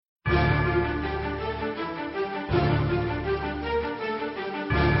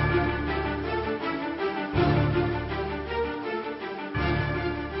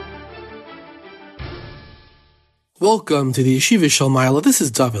Welcome to the Yeshiva Shalmaila. This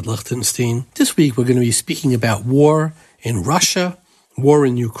is David Lichtenstein. This week we're going to be speaking about war in Russia, war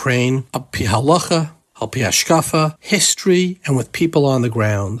in Ukraine, Al Pi Halacha, Al Pi Hashkafa, history, and with people on the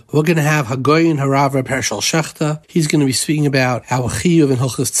ground. We're going to have Hagoyin Harav Reb Hershel Shechter. He's going to be speaking about our Chiyuv in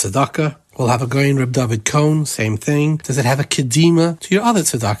Hilchos Tzedakah. We'll have Hagoyin Reb David Cohn, same thing. Does it have a kedima to your other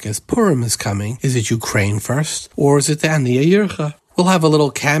tzedakahs? Purim is coming. Is it Ukraine first, or is it the Aniyah Yircha? We'll have a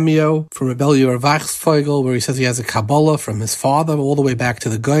little cameo from Rebbe Yer Weichsfeugel, where he says he has a Kabbalah from his father all the way back to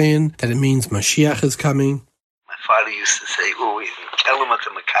the Goyin, that it means Mashiach is coming. My father used to say, in Kelm at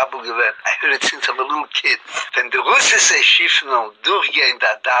the Makabel gewesen. I heard it since I'm a little kid. Wenn die Russische Schiffen durchgehen,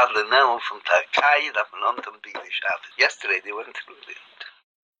 da Dardanellen von Türkei, da man unten Biglishat. Yesterday they went through it.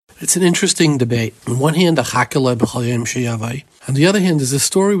 It's an interesting debate. On one hand, a Chakaleh b'chol yom sheyavai. On the other hand, there's a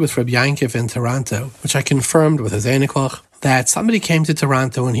story with Reb Yankiv in Toronto, which I confirmed with his Einiklach, that somebody came to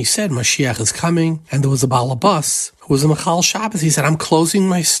Toronto and he said Mashiach is coming, and there was a balabas who was a Machal Shabbos. He said, I'm closing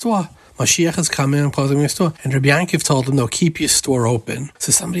my store. Mashiach is coming, I'm closing my store. And Reb Yankiv told him, no, keep your store open.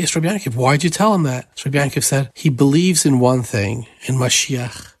 So somebody asked Reb Yankiv, why'd you tell him that? So Reb Yankiv said, he believes in one thing, in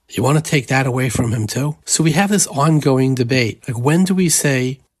Mashiach. You want to take that away from him too? So we have this ongoing debate. Like, when do we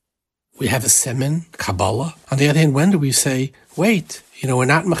say we have a semen, Kabbalah? On the other hand, when do we say, wait, we're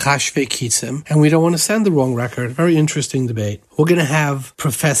not Machashve Kitzim, and we don't want to send the wrong record? Very interesting debate. We're going to have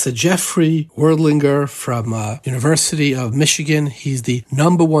Professor Jeffrey Werdlinger from University of Michigan. He's the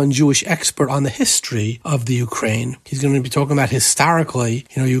 #1 Jewish expert on the history of the Ukraine. He's going to be talking about historically,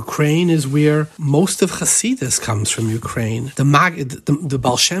 Ukraine is where most of Hasidus comes from Ukraine. The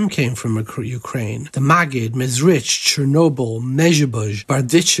Baal Shem came from Ukraine. The Magid, Mezrich, Chernobyl, Mezhebuzh,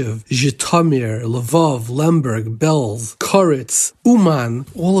 Bardichev, Zhitomir, Lvov, Lemberg, Belz, Koritz, Uman.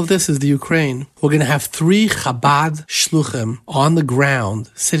 All of this is the Ukraine. We're going to have 3 Chabad Shluchim on the ground,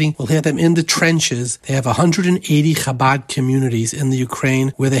 sitting. We'll hear them in the trenches. They have 180 Chabad communities in the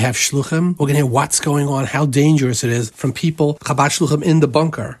Ukraine where they have Shluchim. We're going to hear what's going on, how dangerous it is from people, Chabad Shluchim in the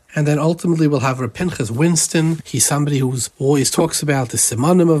bunker. And then ultimately we'll have Reb Pinchas Winston. He's somebody who always talks about the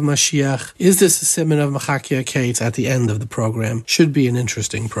Simanim of Mashiach. Is this a Siman of Machakia Kates at the end of the program? Should be an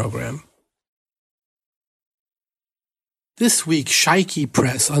interesting program. This week, Shaiki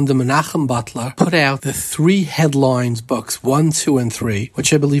Press, under Menachem Butler, put out the 3 headlines books, 1, 2, and 3,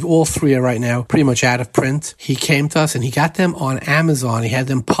 which I believe all 3 are right now pretty much out of print. He came to us and he got them on Amazon. He had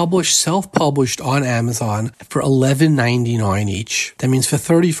them published, self-published on Amazon for $11.99 each. That means for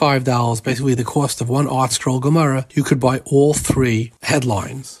 $35, basically the cost of one Art Scroll Gemara, you could buy all 3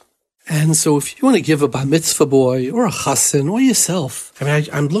 headlines. And so if you want to give a bar mitzvah boy or a chassan or yourself,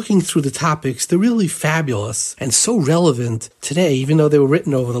 I'm looking through the topics. They're really fabulous and so relevant today, even though they were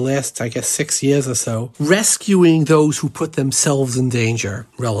written over the last, 6 years or so. Rescuing those who put themselves in danger,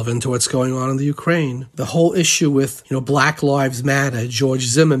 relevant to what's going on in the Ukraine. The whole issue with, Black Lives Matter, George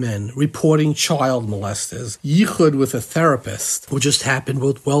Zimmerman, reporting child molesters, yichud with a therapist, what just happened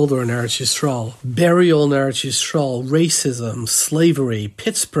with Welder in Eretz Yisrael, burial in Eretz Yisrael, racism, slavery,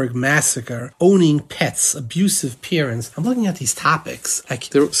 Pittsburgh massacre, owning pets, abusive parents. I'm looking at these topics.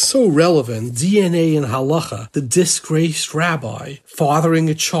 They're so relevant. DNA and halacha, the disgraced rabbi, fathering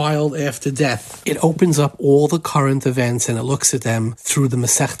a child after death. It opens up all the current events and it looks at them through the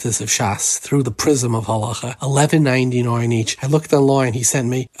Masechtas of Shas, through the prism of halacha. $11.99 each. I looked online. He sent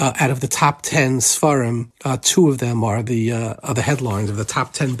me, out of the top 10 Sfarim, 2 of them are the headlines of the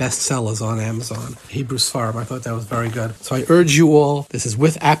top 10 bestsellers on Amazon. Hebrew Sfarim. I thought that was very good. So I urge you all, this is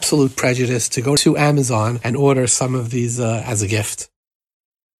with absolute prejudice, to go to Amazon and order some of these as a gift.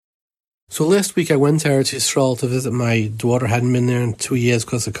 So last week I went to Eretz Yisrael to visit my daughter. Hadn't been there in 2 years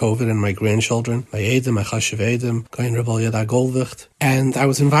because of COVID, and my grandchildren, my Edim, my Chashiv Edim, Goyin Rebbe Yada Goldvicht. And I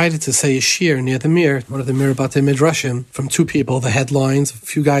was invited to say a shir near the Mir, one of the Mir Batei Midrashim, from 2 people, the Headlines. A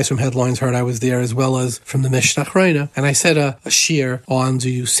few guys from Headlines heard I was there, as well as from the Mishnah Chreina. And I said a shir on, do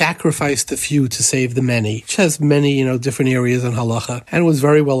you sacrifice the few to save the many? Which has many, different areas in halacha. And it was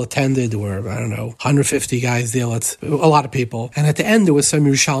very well attended. There were, 150 guys there. A lot of people. And at the end, there was some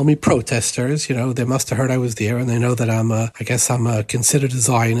Yerushalmi protesters. They must have heard I was there, and they know that I'm considered a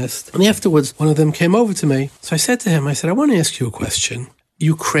Zionist. And afterwards, one of them came over to me. So I said to him, I want to ask you a question.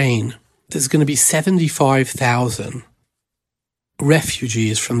 Ukraine, there's going to be 75,000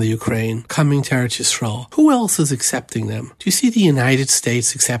 refugees from the Ukraine coming to Eretz Yisrael. Who else is accepting them? Do you see the United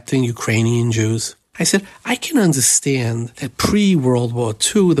States accepting Ukrainian Jews? I said, I can understand that pre-World War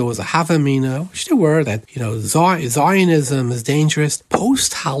II, there was a Havamina, which there were, that, Zionism is dangerous.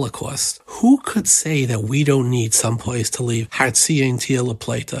 Post-Holocaust, who could say that we don't need someplace to leave? Hartzia and Tia La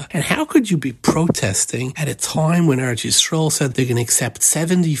Plata. And how could you be protesting at a time when Eretz Yisrael said they're going to accept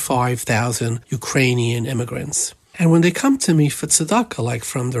 75,000 Ukrainian immigrants? And when they come to me for tzedakah, like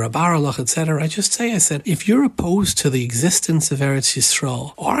from the Rabbaralach, etc., I said, if you're opposed to the existence of Eretz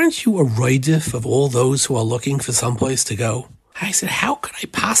Yisrael, aren't you a roidif of all those who are looking for someplace to go? I said, how could I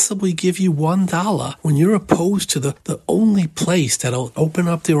possibly give you $1 when you're opposed to the only place that'll open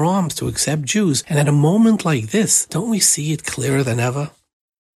up their arms to accept Jews? And at a moment like this, don't we see it clearer than ever?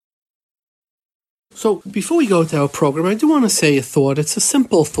 So, before we go to our program, I do want to say a thought. It's a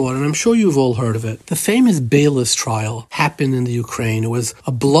simple thought, and I'm sure you've all heard of it. The famous Beilis trial happened in the Ukraine. It was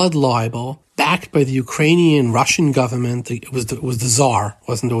a blood libel backed by the Ukrainian Russian government. It was the Tsar.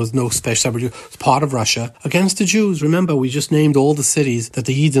 There was no special separate Jew. It was part of Russia against the Jews. Remember, we just named all the cities that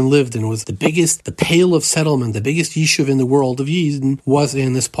the Yidden lived in. It was the Pale of Settlement, the biggest yishuv in the world of Yidden was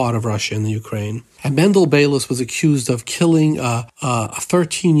in this part of Russia, in the Ukraine. And Mendel Beilis was accused of killing a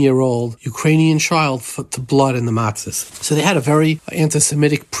 13-year-old Ukrainian child to blood in the matzahs. So they had a very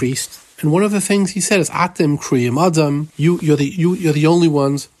anti-Semitic priest. And one of the things he said is, Atem kriyim Adam, you're the only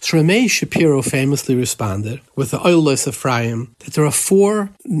ones. Shramei Shapiro famously responded with the Oilos Ephraim that there are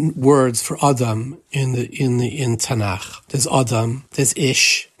 4 words for Adam in Tanakh. There's Adam, there's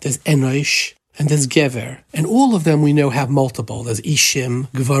Ish, there's Enosh, and there's Gever. And all of them we know have multiple. There's Ishim,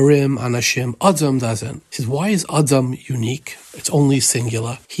 Gvarim, Anashim. Adam doesn't. He says, why is Adam unique? It's only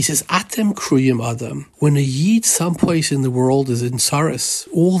singular. He says, Atem kruyim Adam. When a Yid someplace in the world is in Saris,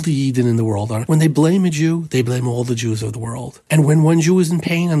 all the Yidden in the world are. When they blame a Jew, they blame all the Jews of the world. And when one Jew is in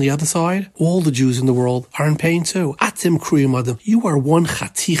pain on the other side, all the Jews in the world are in pain too. Atem kruyim Adam. You are one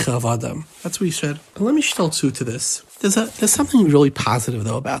chaticha of Adam. That's what he said. And let me shtel to this. There's something really positive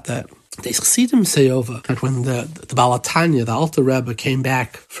though about that. The Chassidim say over that when the Baal HaTanya, the Alter Rebbe, came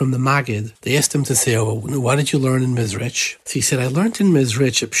back from the Magid, they asked him to say over, what did you learn in Mizrich? So he said, I learned in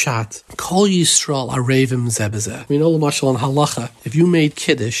Mizrich a pshat, Kol Yisrael Arevim Zebezeh. We know the mashal on Halacha, if you made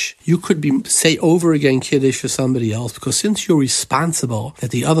Kiddush, you could say over again Kiddush for somebody else, because since you're responsible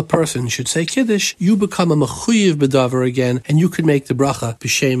that the other person should say Kiddush, you become a Mechuyev B'davar again, and you could make the bracha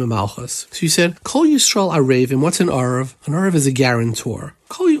B'Shem Malchus. So he said, Kol Yisrael Arevim, what's an Arav? An Arav is a guarantor.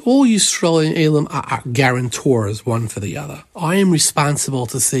 All Yisrael and Elam are guarantors one for the other. I am responsible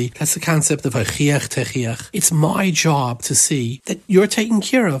to see, that's the concept of Hachiach Techiach. It's my job to see that you're taken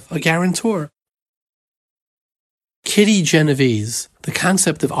care of, a guarantor. Kitty Genovese, the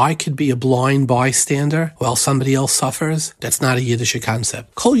concept of I could be a blind bystander while somebody else suffers, that's not a Yiddish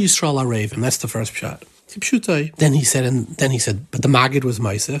concept. Kol Yisrael Arevim, that's the first shot. Then he said, but the Magid was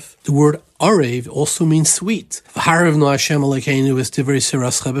Maisif. The word Arev also means sweet. So Kol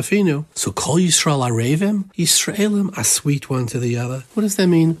Yisrael Arevim, Yisraelim are sweet one to the other. What does that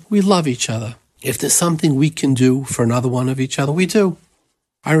mean? We love each other. If there's something we can do for another one of each other, we do.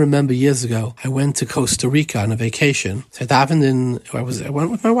 I remember years ago, I went to Costa Rica on a vacation. So I went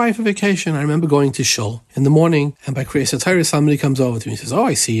with my wife on vacation. I remember going to Shul in the morning, and by Kriyas HaTorah, somebody comes over to me and says,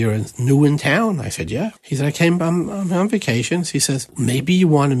 I see you're new in town. I said, yeah. He said, I'm on vacation. So he says, maybe you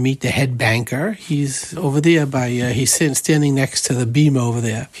want to meet the head banker. He's over there he's standing next to the beam over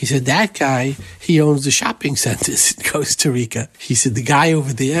there. He said, that guy, he owns the shopping centers in Costa Rica. He said, the guy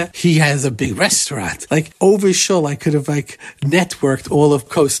over there, he has a big restaurant. Over Shul, I could have networked all of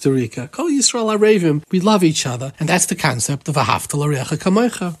Costa Rica. Kol Yisrael Arevim. We love each other. And that's the concept of Ahavta L'Recha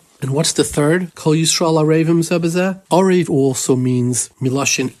Kamocha. And what's the third? Kol Yisrael Arevim Zebezeh. Arev also means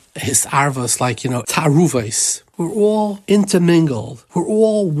Miloshin Hisarvas, Taruvais. We're all intermingled. We're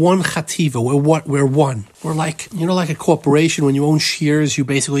all one chativa. We're one. We're like a corporation. When you own shares, you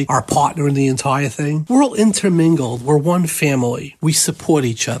basically are a partner in the entire thing. We're all intermingled. We're one family. We support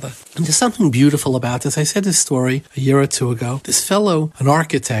each other. And there's something beautiful about this. I said this story a year or two ago. This fellow, an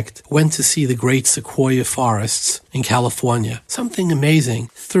architect, went to see the great sequoia forests in California. Something amazing.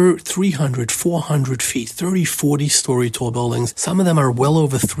 300, 400 feet, 30, 40-story tall buildings. Some of them are well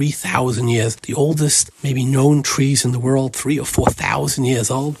over 3,000 years. The oldest, maybe known trees in the world, 3,000 or 4,000 years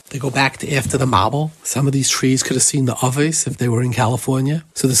old. They go back to after the Mabel. Some of these trees could have seen the Aves if they were in California.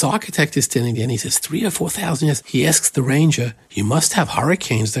 So this architect is standing there and he says, 3,000 or 4,000 years. He asks the ranger, you must have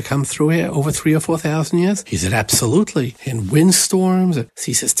hurricanes that come through here over 3,000 or 4,000 years? He said, absolutely. And windstorms. So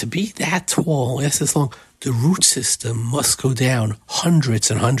he says, to be that tall, this long, the root system must go down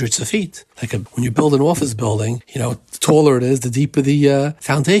hundreds and hundreds of feet. When you build an office building, the taller it is, the deeper the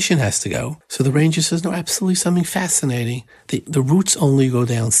foundation has to go. So the ranger says, no, absolutely something fascinating. The roots only go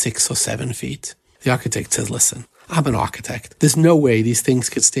down 6 or 7 feet. The architect says, listen, I'm an architect. There's no way these things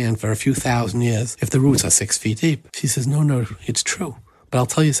could stand for a few thousand years if the roots are 6 feet deep. She says, no, it's true. But I'll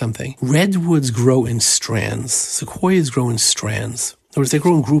tell you something. Redwoods grow in strands. Sequoias grow in strands. In other words, they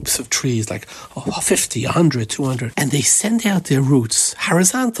grow in groups of trees, like 50, 100, 200, and they send out their roots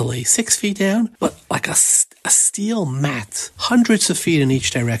horizontally, 6 feet down, but like a steel mat, hundreds of feet in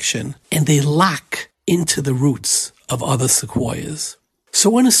each direction, and they lock into the roots of other sequoias. So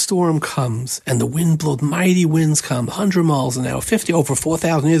when a storm comes and the wind blows, mighty winds come, 100 miles an hour, 50, over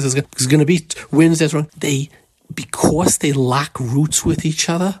 4,000 years, there's going to be winds that's wrong. Because they lock roots with each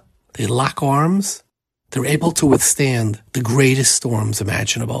other, they lock arms, they're able to withstand the greatest storms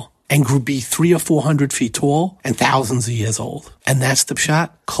imaginable and be 300 or 400 feet tall and thousands of years old. And that's the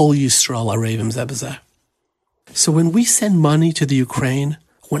pshat, Kol Yisrael Arevim Zeh B'zeh. So when we send money to the Ukraine,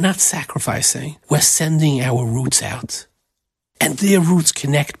 we're not sacrificing, we're sending our roots out. And their roots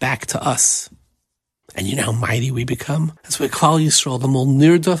connect back to us. And you know how mighty we become? That's why Klal Yisrael, the more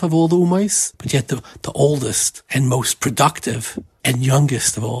nirdaf of all the umais, but yet the oldest and most productive and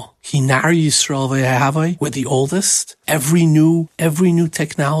youngest of all. Hinar Yisrael v'yahavai, we're the oldest. Every new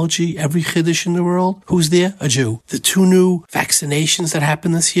technology, every chiddush in the world, who's there? A Jew. The 2 new vaccinations that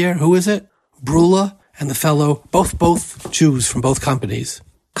happened this year, who is it? Brula and the fellow, both Jews from both companies.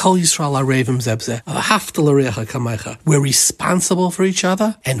 Kol Yisrael Arevim Zeh B'zeh, V'ahavta l'recha kamecha. We're responsible for each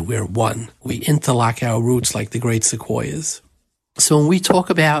other, and we're one. We interlock our roots like the great sequoias. So when we talk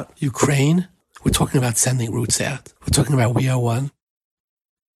about Ukraine, we're talking about sending roots out. We're talking about we are one.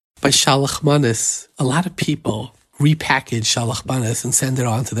 By Shalach Manis, a lot of people repackage Shalach Manis and send it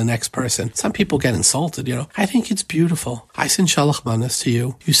on to the next person. Some people get insulted, I think it's beautiful. I send Shalach Manis to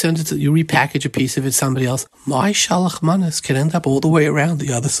you. You repackage a piece of it to somebody else. My Shalach Manis can end up all the way around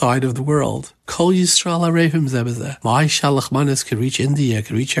the other side of the world. Kol Yisrael Arevim Zeh B'zeh. My Shalach Manis could reach India,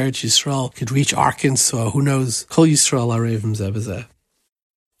 could reach Eretz Yisrael, could reach Arkansas, who knows? Kol Yisrael Arevim Zeh B'zeh.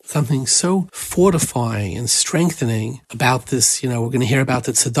 Something so fortifying and strengthening about this, we're going to hear about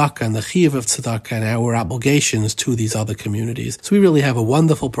the tzedakah and the chiyuv of tzedakah and our obligations to these other communities. So we really have a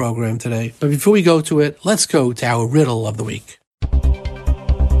wonderful program today. But before we go to it, let's go to our riddle of the week.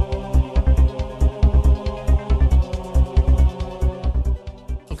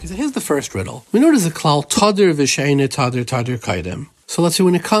 Okay, so here's the first riddle. We know there's a klal, tadir v'sheina tadir kaidem. So let's see,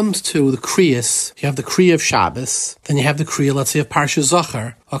 when it comes to the Kriyas, you have the Kriya of Shabbos, then you have the Kriya, let's say, of Parsha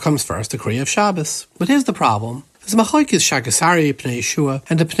Zachar. What comes first? The Kriya of Shabbos. But here's the problem. There's Machoikis Shagasari, Pnei Yeshua,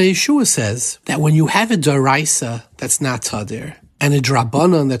 and the Pnei Yeshua says that when you have a Daraisa that's not Tadir, and a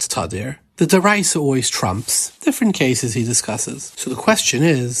Drabanan that's Tadir, the Daraisa always trumps. Different cases he discusses. So the question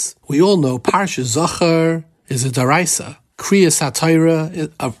is, we all know Parsha Zachar is a Daraisa. Kriya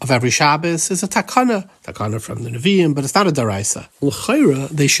Satira of every Shabbos is a takana from the Nevi'im, but it's not a daraisa. L'chayra,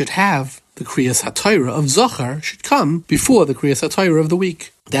 they should have the Kriya Satira of Zachar should come before the Kriya Satira of the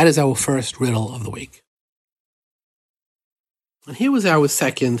week. That is our first riddle of the week. And here was our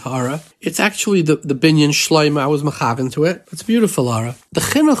second hara. It's actually the Binyan Shloima. I was machaven to it. It's a beautiful hara. The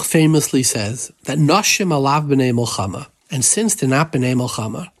Chinuch famously says that Nashim alav b'nei Mulchama. And since they're not b'nei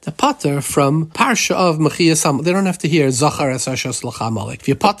Mulchama, the pater from Parsha of Mechiyas Amalek, they don't have to hear Zachar Esashas L'chamalek. If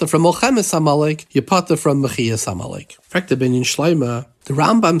you pater from Mulchemes Amalek, you pater from Mechiyas Amalek. In fact, the Binyan Shloima, the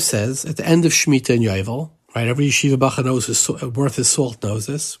Rambam says at the end of Shemitah and Yovel, right? Every yeshiva bacha knows worth his salt knows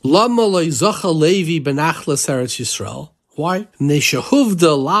this. Lama lo Zachar Levi benachlas Eretz Yisrael. Why?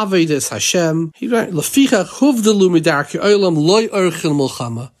 Neshahuvda lavedes Hashem. Leficha huvda lumidarki olam loy erchel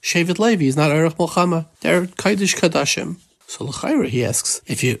mulchama. Shevet Levi is not erch mulchama. They're kaidish kadashim. So l'chayra he asks,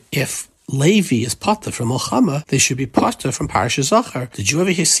 if Levi is potter from mulchama, they should be potter from Parsha Zachar. Did you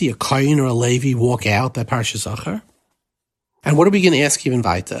ever see a Kohen or a Levi walk out by Parsha Zachar? And what are we going to ask even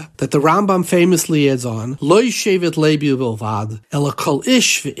weiter? That the Rambam famously adds on, Lo yishevet Levi bilvad, ela kol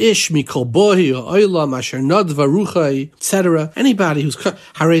ish v'ish mikol bohi ha'olam asher nodva ruchai, etc. Anybody who's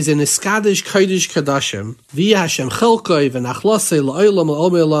harei ze niskadish kodesh kadashim, v'yeh Hashem chelkoi v'nachlosei la'olam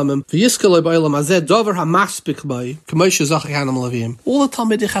l'olmei olamim, v'yiskaloi ba'olam hazeh dover ha'maspik bai, k'moshe zachak hanam levim. All the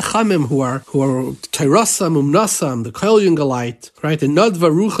Talmidei Chachamim who are Teirasam, Umnasam, the Koil Yungalite, right, the Nodva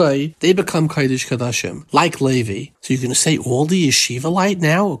Ruchai, they become kodesh kadashim, like Levi. So you're going to say all the Yeshivalite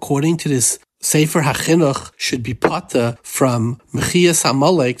now, according to this Sefer HaChinuch, should be pata from Mechiyas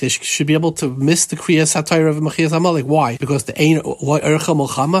Amalek. They should be able to miss the Kriya Satira of Mechiyas Amalek. Why? Because they ain't Ercha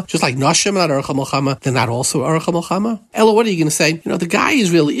Mulchama. Just like Nashim not Ercha Mulchama, they're not also Ercha Mulchama. Ella, what are you going to say? The guy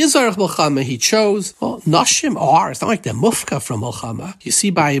is Ercha Mulchama. He chose. Well, Nashim are. It's not like they're Mufka from Mulchama. You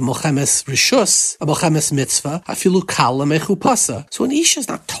see by Mulchemes Rishus, a Mulchemes Mitzvah, Afilu Kala Mechupasa. So an Isha is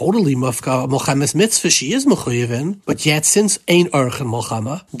not totally Mufka. Mulchemes Mitzvah, she is Mechuyevin, but yet since ain't Ercha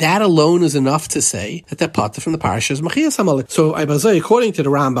Mulchama, that alone is enough enough to say that they're potter from the parashas Machias Amalek. So, according to the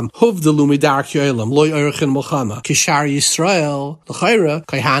Rambam, Huv de Lumi Dark Yoelam, Loy Erchin Mulchama, Kishar Yisrael, L'chaira,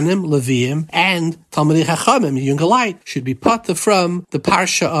 Kaihanim, Leviim, and Talmidei Chachamim, Yungalite, should be potter from the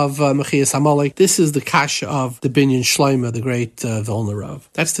parsha of Machias Amalek. This is the kasha of the Binyan Shloima, the great Vilna Rav.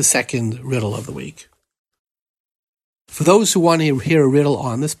 That's the second riddle of the week. For those who want to hear a riddle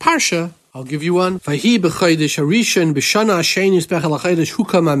on this parsha, I'll give you one. Vahi b'chodesh harishon b'shana hashenis b'chel hachodesh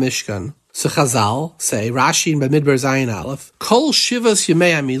hukam ha'mishkan. So Chazal say, Rashi in Bamidbar Zayin Aleph, Kol shivas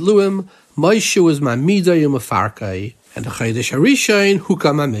yemei hamiluim, Moshe was ma'midai u'mefarkai. And the Chodesh Harishon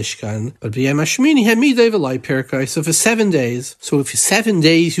hukam ha'mishkan, but b'yem hashmini hamidai v'lai pirkai. So for 7 days, he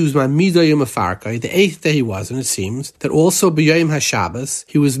was ma'midai u'mefarkai. The 8th day he wasn't. It seems that also b'yem haShabbos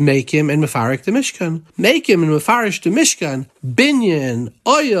he was makim and mefarik the Mishkan, makim and mefarish the Mishkan, binyan,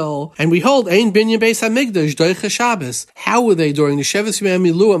 oil, and we hold ein binyan beis hamikdash doicha Shabbos. How were they during the Shevis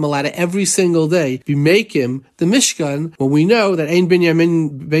Yemei Miluim allowed to every single day be makim the Mishkan when we know that ein binyan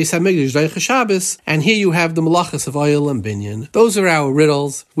beis hamikdash doicha Shabbos? And here you have the malachas of oil and binyan. Those are our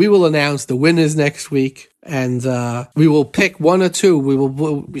riddles. We will announce the winners next week, and we will pick one or two.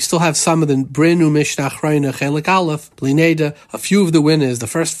 We still have some of the Brinu Mishnah Achrayna Chelik Aleph, Blineda. A few of the winners, the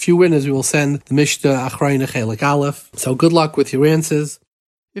first few winners, we will send the Mishnah Achrayna Chelik Aleph. So good luck with your answers.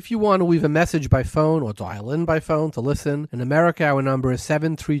 If you want to leave a message by phone or dial in by phone to listen, in America our number is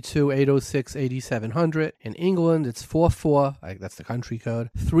 732-806-8700. In England it's 44, that's the country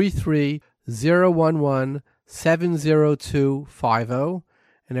code, 33-011-70250.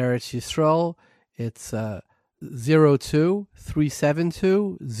 In Eretz Yisrael, it's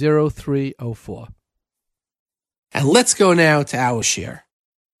 02-372-0304. And let's go now to our shir.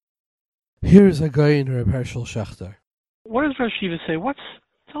 Here's a guy in Reb Hershel Schachter. What does Rosh Yeshiva say?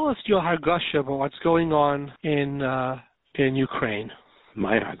 Tell us your hargasha about what's going on in Ukraine.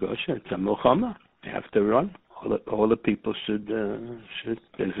 My hargasha, it's a milchama. They have to run. All the people should.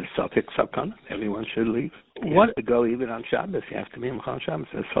 There's a suffix sakana. Everyone should leave. You have to go even on Shabbos. You have to be in Shabbos.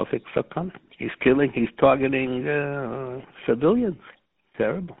 There's a suffix sakana. He's targeting civilians.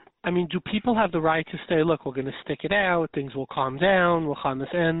 Terrible. I mean, do people have the right to say, look, we're going to stick it out, things will calm down, we'll calm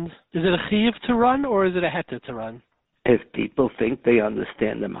this end? Is it a chiyuv to run, or is it a heter to run? If people think they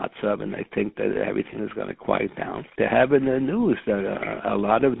understand the matzav and they think that everything is going to quiet down, they have in the news that a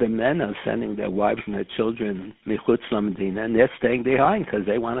lot of the men are sending their wives and their children michutz lamedina, and they're staying behind because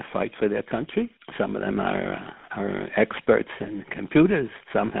they want to fight for their country. Some of them are experts in computers.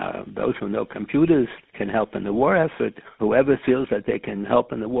 Somehow those who know computers can help in the war effort. Whoever feels that they can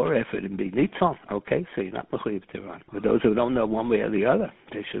help in the war effort and be nitzon, okay, so you're not mechuyev to run. But those who don't know one way or the other,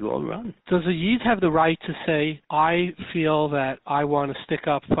 they should all run. Does a yid have the right to say, I feel that I want to stick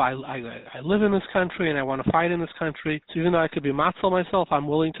up, I live in this country and I want to fight in this country, so even though I could be matzel myself, I'm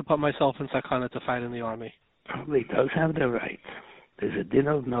willing to put myself in sakana to fight in the army? Probably does have the right. There's a din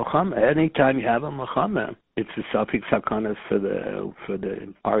of milchama. Anytime you have a milchama, it's a suffix sakana for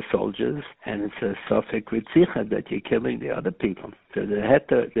our soldiers, and it's a suffix ritzicha that you're killing the other people. So there's a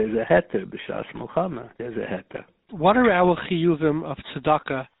heter b'shas milchama. There's a heter. What are our chiyuvim of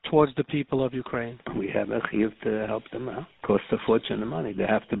tzedakah towards the people of Ukraine? We have a chiyuv to help them out. Costs a fortune of money. They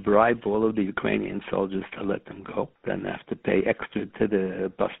have to bribe all of the Ukrainian soldiers to let them go. Then they have to pay extra to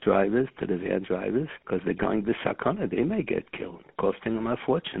the bus drivers, to the van drivers, because they're going to sakana. They may get killed, costing them a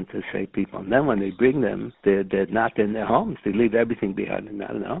fortune to save people. And then when they bring them, they're not in their homes. They leave everything behind and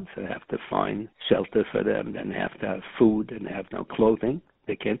not in their homes. So they have to find shelter for them. Then they have to have food, and they have no clothing.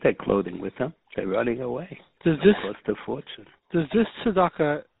 They can't take clothing with them. They're running away. Does this cost a fortune? Does this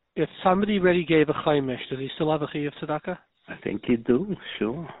tzedakah, if somebody already gave a chaimish, does he still have a chiyuv tzedakah? I think you do,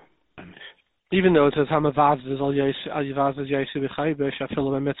 sure. Even though it says hamavazdes al yivazdes yesu b'chaybish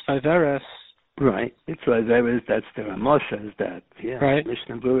afilu b'mitzvah veres. Right. It's like that's the Ramah says that. Yeah. Right.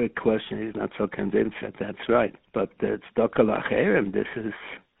 Mishnah Berurah question, he's not so convinced that that's right. But the tzedakah l'acherim, this is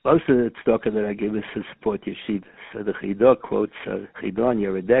most of the tzedakah that I give is to support yeshivas. So the Chidah quotes, Chidah on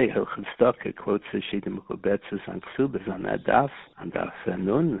Yeridei, Hilchot Tzedakah quotes the Shita Mekubetzes on Ksubas on that daf, on daf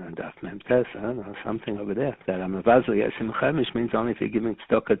Nun, on daf Memtes, I don't know, something over there. That Amavazli Yesim Chemish means only if you're giving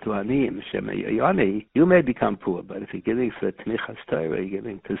tzedakah to Aniyim, Shema Yoni, you may become poor, but if you're giving for Tmichas Torah, you're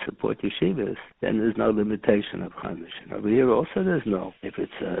giving to support yeshivas, then there's no limitation of Chemish. And over here also there's no, if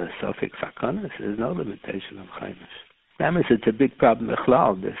it's a suffix Hakanas, there's no limitation of Chemish. It's a big problem with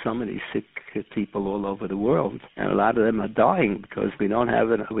Chlal. There's so many sick people all over the world, and a lot of them are dying because we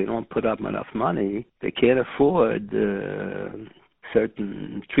don't put up enough money. They can't afford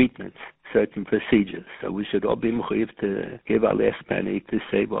certain treatments, certain procedures. So we should all be mechuyev to give our last penny to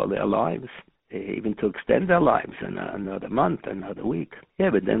save all their lives. even to extend their lives another month, another week. Yeah,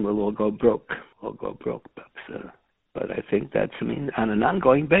 but then we'll all go broke. But I think that's, on an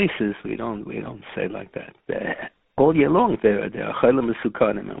ongoing basis, we don't say like that. All year long, they're cholim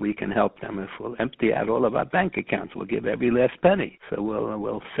mesukanim, and we can help them. If we'll empty out all of our bank accounts, we'll give every last penny. So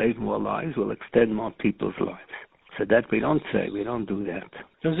we'll save more lives, we'll extend more people's lives. So that we don't say, we don't do that.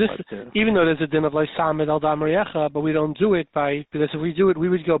 Even though there's a din of like Samid al Damariecha, but we don't do it because if we do it, we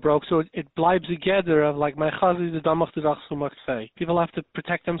would go broke. So it blibes together of like my chazi the damach the dachsumach say. People have to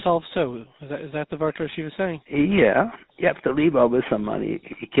protect themselves too. Is that the word she was saying? Yeah, you have to leave over some money.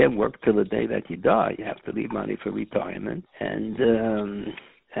 You can't work till the day that you die. You have to leave money for retirement, and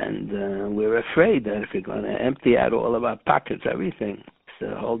we're afraid that if you're going to empty out all of our pockets, everything,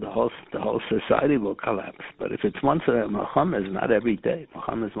 the whole society will collapse. But if it's once a Muhammad, not every day.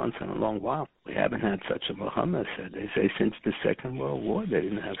 Muhammad is once in a long while. We haven't had such a Muhammad. They say since the Second World War they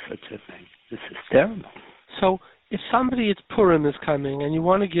didn't have such a thing. This is terrible. So if it's Purim is coming and you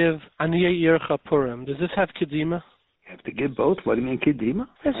want to give Aniyei Yircha Purim, does this have Kedima? You have to give both. What do you mean Kedima?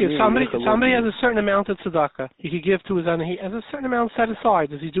 Yes, somebody has a certain amount of tzedakah he could give to his Aniyei. He has a certain amount set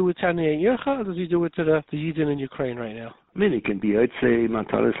aside. Does he do it to Aniyei Yircha or does he do it to the Yidden in Ukraine right now? It can be, I'd say,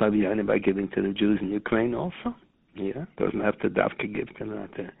 Matalas Laviyani by giving to the Jews in Ukraine also. Yeah, doesn't have to Davka give to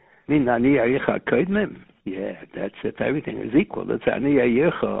that. Yeah, that's if everything is equal. That's Aniyei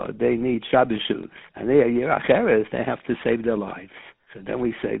Yircha, they need Shabbos shoes. Aniyei Yircha, they have to save their lives. So then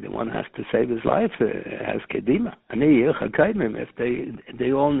we say the one has to save his life, has kedima. If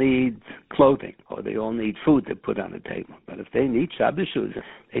they all need clothing or they all need food to put on the table. But if they need Shabbos shoes,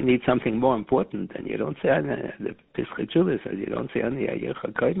 they need something more important. And you don't say the Pischei Teshuvah says you don't say Aniyei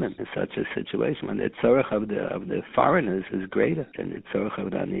Yircha in such a situation when the tzorach of the foreigners is greater than the tzorach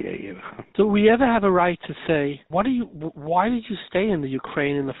of the Aniyei Yircha. Do we ever have a right to say why did you stay in the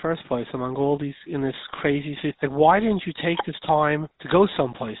Ukraine in the first place among all these in this crazy city? Like why didn't you take this time to go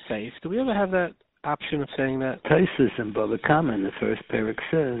someplace safe? Do we ever have that option of saying that? Taisus and Baba Kama in the first parak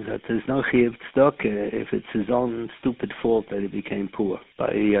says that there's no chiyuv tzedakah if it's his own stupid fault that he became poor. By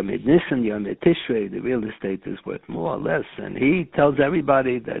Yamid Nisan, Yamid Tishrei, the real estate is worth more or less, and he tells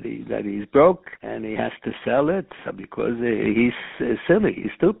everybody that he's broke and he has to sell it because he's silly,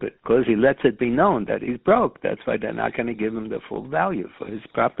 he's stupid, because he lets it be known that he's broke. That's why they're not going to give him the full value for his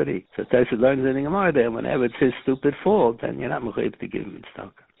property. So Taisus learns in the Gemara there, whenever it's his stupid fault, then you're not mechuyev to give him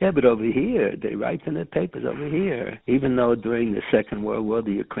tzedakah. Yeah, but over here, they write in the papers over here, even though during the Second World War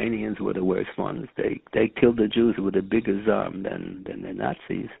the Ukrainians were the worst ones, they killed the Jews with a bigger arm than the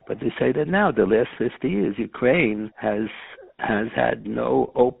Nazis. But they say that now, the last 50 years, Ukraine has had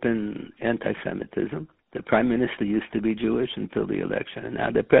no open anti-Semitism. The prime minister used to be Jewish until the election, and now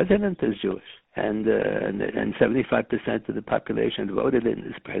the president is Jewish. And 75% of the population voted in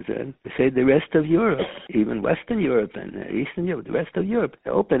this president. They say the rest of Europe, even Western Europe and Eastern Europe, the rest of Europe,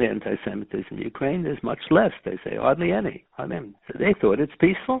 open anti-Semitism. Ukraine is much less. They say hardly any. So they thought it's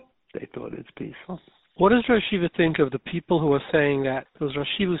peaceful. What does Rosh Yeshiva think of the people who are saying that? Because Rosh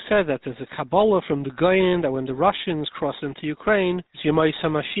Yeshiva said that there's a Kabbalah from the Goyen that when the Russians cross into Ukraine, it's Yemais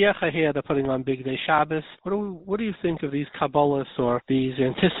HaMashiach here, they're putting on Big Day Shabbos. What do you think of these Kabbalahs or these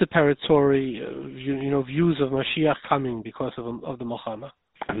anticipatory views of Mashiach coming because of the Milchama?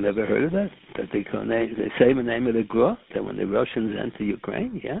 I've never heard of that. That they say the name of the Gur, that when the Russians enter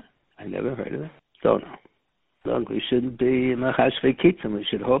Ukraine, yeah? I never heard of that. Don't know. Look, we shouldn't be machashvei kitzim. We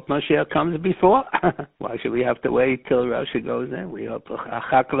should hope Mashiach comes before. Why should we have to wait till Russia goes in? We hope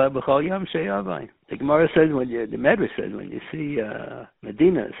achakla b'chol yom sheyavai. The Gemara says the Medrash says when you see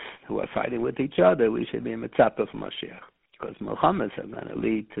Medinas who are fighting with each other, we should be mitzapah for Mashiach because Muhammad's are going to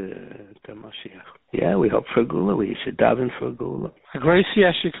lead to Mashiach. Yeah, we hope for Gula. We should daven for Gula. A great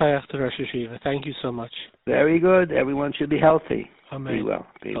Yeshikayach to Rosh Yeshiva. Thank you so much. Very good. Everyone should be healthy. Amen. Be well.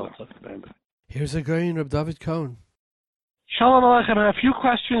 Bye-bye. Here's a guy in Reb David Cohen. Shalom Aleichem. I have a few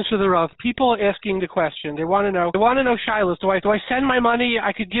questions for the Rav. People asking the question. They want to know Shilas. Do I send my money?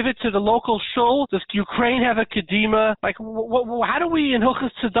 I could give it to the local shul. Does Ukraine have a kedima? Like, how do we in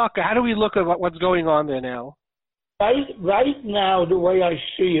Hilchos Tzedakah? How do we look at what's going on there now? Right now, the way I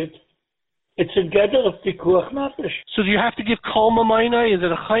see it, it's a gather of Pikuach Nefesh. So do you have to give Kol Mamayna? Is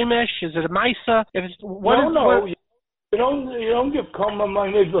it a Chaimesh? Is it a Maisa? No. You don't give Kol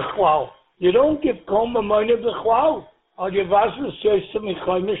Mamayna b'chlal. You don't give Kol Mamayna b'chlal. Al Yevazru says to me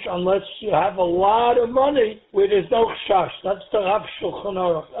Chaimesh unless you have a lot of money where there's no chash. That's the Rav Shulchan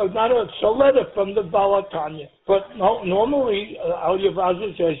Aruch. It's a letter from the Balatanya. But normally Al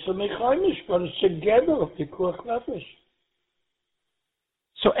Yevazru says to me Chaimesh, but it's a gather of Pikuach Nefesh.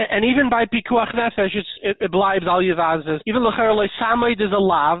 So, and even by Pikuach Nefesh, it bleibs al Yevazes. Even L'cher Lo Samoid is a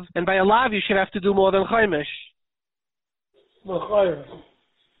lav, and by a lav you should have to do more than Chaimish. L'cher.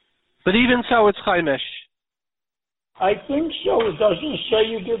 But even so, it's Chaimish. I think so. It doesn't say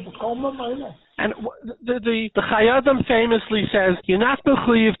you give Koma Mina. And the Chayadim famously says, you're not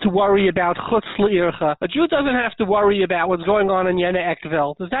mechuyev to worry about chutz le'ircha. A Jew doesn't have to worry about what's going on in Yena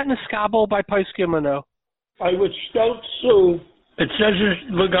Ekvel. Does that niskabel by Poskim or no? I would start so. It says,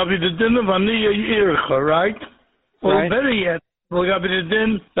 L'gabi the din of Aniyah Ircha, right? Well, better yet, L'gabi the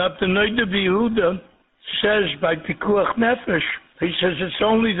din that the Noida B'Yehuda says by Pikuach Nefesh, he says it's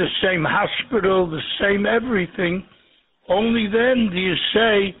only the same hospital, the same everything. Only then do you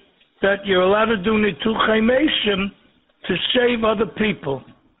say that you're allowed to do Nituchei Mesim to save other people.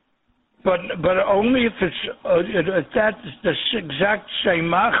 But only if it's that's the exact same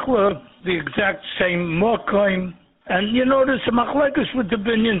machla, the exact same mokoim. And you know, there's a machlekes with the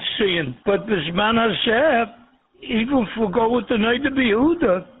Binyan Siyan. But Bisman Hazeh, even if we go with the Noida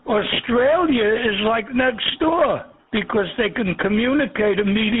B'Yehuda, Australia is like next door because they can communicate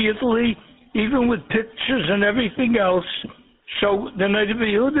immediately, even with pictures and everything else. So the Noida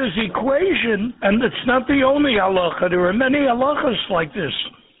B'Yehuda's equation, and it's not the only halacha. There are many halachas like this.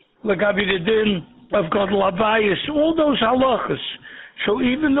 L'gabi the din of God Labayis, all those halachas. So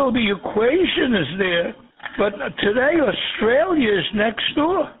even though the equation is there, but today Australia is next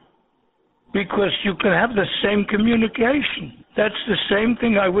door because you can have the same communication. That's the same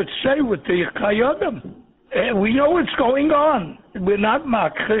thing I would say with the Chayadim. We know what's going on. We're not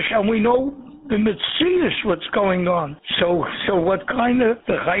makrish, and we know the Metzius what's going on. So what kind of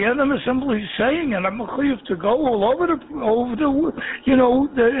the Chayadim is simply saying, and I'm mechuyev to go all over the you know,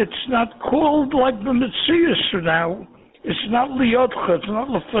 it's not called like the Metzius now. It's not liyotcha, it's not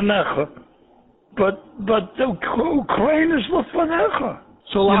lefanecha, but the Ukraine is lefanecha.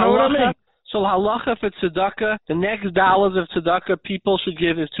 So you know what I mean? So halacha for tzedakah, the next dollars of tzedakah people should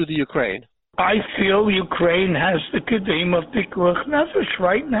give is to the Ukraine. I feel Ukraine has the kedim of Pikuach Nefesh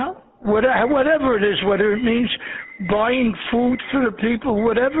right now. Whatever it is, whether it means buying food for the people,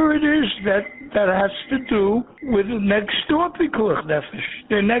 whatever it is that has to do with the next door Pikuach Nefesh.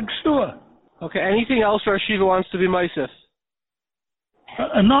 They're next door. Okay, anything else Rosh Yeshiva wants to be Meisif?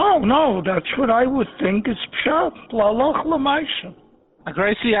 No, that's what I would think is pshat. L'aloch l'maisa.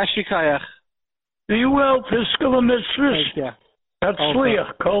 Agresi Ashikayach. Do you well, Piskal and Mitzvahs? Thank you. That's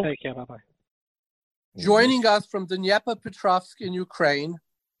Sliach, Cole. Thank you, bye-bye. Joining us from Dnepropetrovsk in Ukraine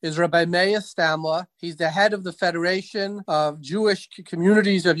is Rabbi Meir Stamler. He's the head of the Federation of Jewish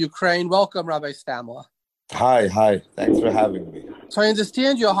Communities of Ukraine. Welcome, Rabbi Stamler. Hi. Thanks for having me. So I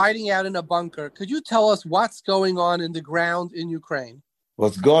understand you're hiding out in a bunker. Could you tell us what's going on in the ground in Ukraine?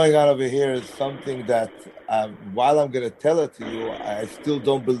 What's going on over here is something that, while I'm going to tell it to you, I still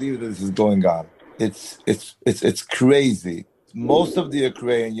don't believe this is going on. It's crazy. Most of the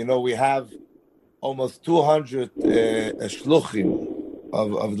Ukraine, you know, we have almost 200 shluchim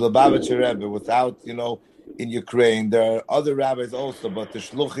of the Lubavitcher Rebbe without, you know, in Ukraine. There are other rabbis also, but the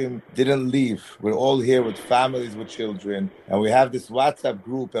shluchim didn't leave. We're all here with families, with children, and we have this WhatsApp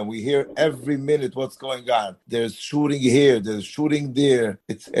group, and we hear every minute what's going on. There's shooting here, there's shooting there.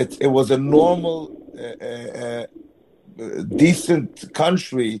 It was a normal, decent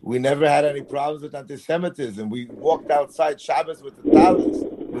country. We never had any problems with anti-Semitism. We walked outside Shabbos with the talis.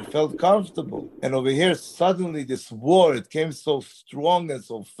 We felt comfortable. And over here, suddenly this war, it came so strong and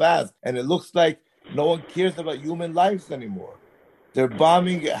so fast, and it looks like no one cares about human lives anymore. They're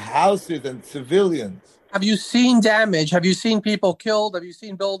bombing houses and civilians. Have you seen damage? Have you seen people killed? Have you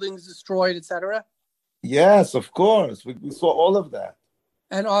seen buildings destroyed, etc.? Yes, of course. We saw all of that.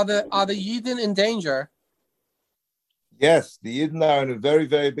 And are the Yidden in danger? Yes, the Yidden are in a very,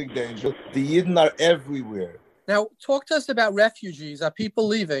 very big danger. The Yidden are everywhere. Now, talk to us about refugees. Are people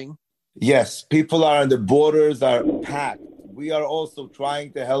leaving? Yes, people are, and the borders are packed. We are also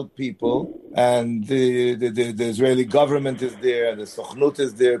trying to help people, and the Israeli government is there, the Sochnut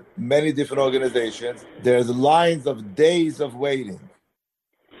is there, many different organizations. There's lines of days of waiting.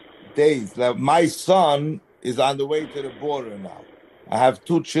 Days. Like my son is on the way to the border now. I have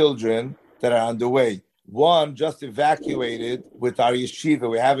 2 children that are on the way. One just evacuated with our yeshiva.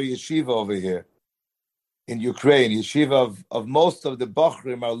 We have a yeshiva over here in Ukraine. Yeshiva of most of the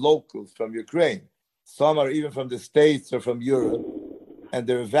Bachrim are locals from Ukraine. Some are even from the States or from Europe, and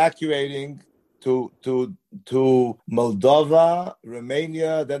they're evacuating to Moldova,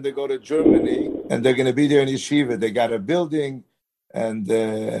 Romania. Then they go to Germany, and they're going to be there in yeshiva. They got a building, and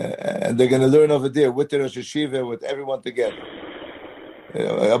they're going to learn over there with the Rosh Yeshiva, with everyone together.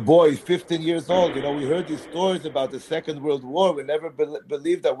 A boy 15 years old. We heard these stories about the Second World War. We never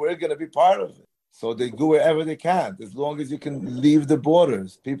believed that we're going to be part of it. So they do wherever they can, as long as you can leave the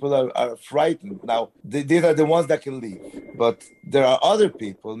borders. People are frightened. Now, these are the ones that can leave. But there are other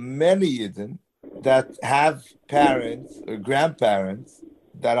people, many Yidden, that have parents or grandparents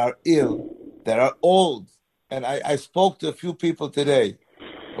that are ill, that are old. And I spoke to a few people today,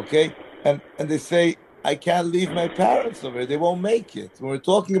 okay? And they say, I can't leave my parents over. They won't make it. When we're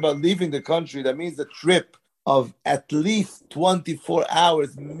talking about leaving the country, that means a trip of at least 24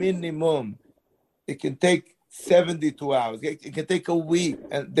 hours minimum. It can take 72 hours. It can take a week,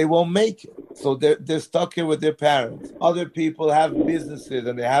 and they won't make it. So they're stuck here with their parents. Other people have businesses,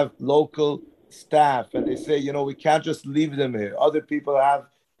 and they have local staff, and they say, we can't just leave them here. Other people have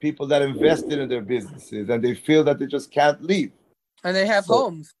people that invested in their businesses, and they feel that they just can't leave. And they have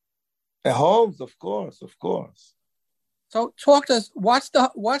homes. Homes, of course. So talk to us. What's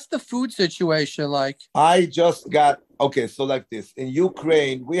the food situation like? I just got so like this. In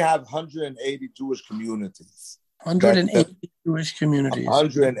Ukraine, we have 180 Jewish communities. 180 Jewish communities.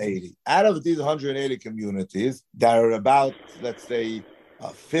 180. Out of these 180 communities, there are about, let's say,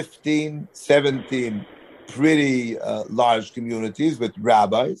 15, 17 pretty large communities with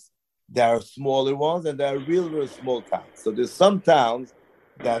rabbis. There are smaller ones, and there are real small towns. So there's some towns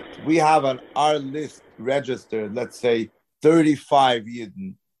that we have on our list registered, let's say 35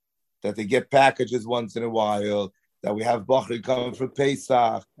 Yidden, that they get packages once in a while, that we have Bachri coming for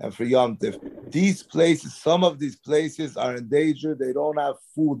Pesach and for Yom Tov. These places, some of these places are in danger. They don't have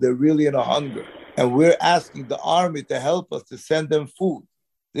food. They're really in a hunger. And we're asking the army to help us to send them food.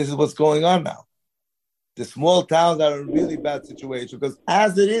 This is what's going on now. The small towns are in a really bad situation because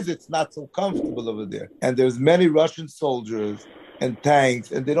as it is, it's not so comfortable over there. And there's many Russian soldiers and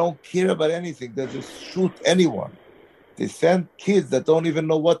tanks, and they don't care about anything. They just shoot anyone. They send kids that don't even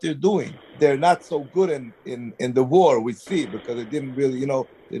know what they're doing. They're not so good in the war, we see, because they didn't really,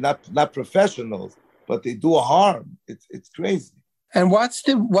 they're not professionals, but they do harm. It's crazy. And what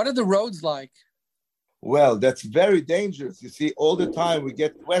are the roads like? Well, that's very dangerous. You see, all the time we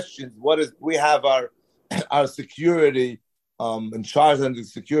get questions. We have our security in charge of the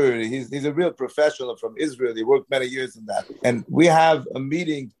security. He's a real professional from Israel. He worked many years in that. And we have a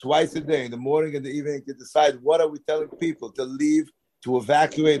meeting twice a day, in the morning and the evening, to decide what are we telling people to leave, to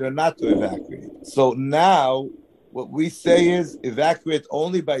evacuate or not to evacuate. So now what we say is evacuate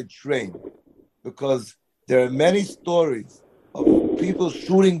only by train, because there are many stories of people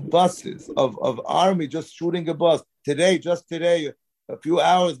shooting buses, of army just shooting a bus. Just today, a few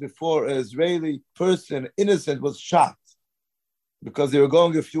hours before, an Israeli person, innocent, was shot because they were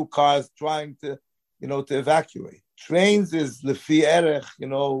going a few cars trying to evacuate. Trains is lefi erech,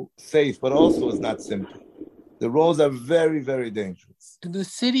 safe, but also is not simple. The roads are very, very dangerous. In the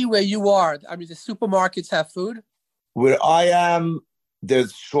city where you are, the supermarkets have food? Where I am,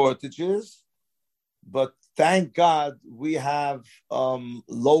 there's shortages, but thank God we have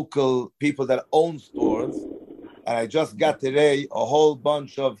local people that own stores. And I just got today a whole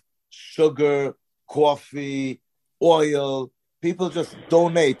bunch of sugar, coffee, oil. People just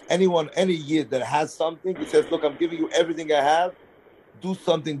donate. Any year that has something, he says, look, I'm giving you everything I have. Do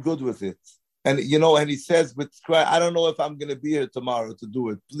something good with it. And, and he says, I don't know if I'm going to be here tomorrow to do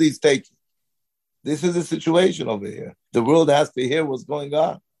it. Please take it. This is the situation over here. The world has to hear what's going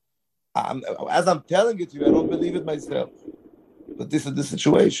on. As I'm telling it to you, I don't believe it myself. But this is the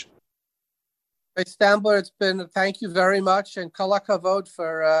situation. Hey, Stambler, thank you very much, and kol hakavod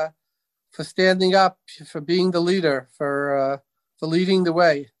for standing up, for being the leader, for leading the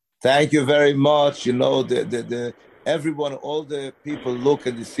way. Thank you very much. Everyone, all the people look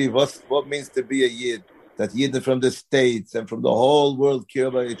and they see what means to be a Yid. That Yid from the States and from the whole world care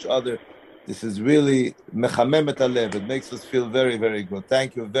about each other. This is really mechamem et halev. It makes us feel very, very good.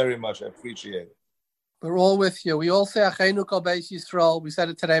 Thank you very much. I appreciate it. We're all with you. We all say Achenu Kol Beis Yisrael. We said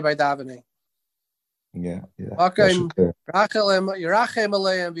it today by davening. Yeah. Okay. Yerachem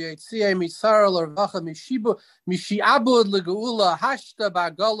aleim v'yetzieh mitzara l'rvacha mishi'abud l'geula hashta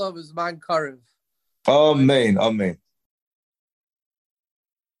ba'gala v'zman karev. Amen.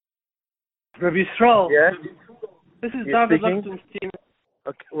 Rabbi Yisrael. Yes. This is David Lichtenstein.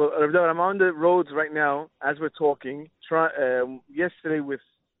 Okay. Well, I'm on the roads right now as we're talking. Yesterday with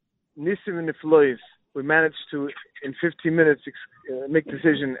Nisim and Niflois, we managed to, in 15 minutes, make a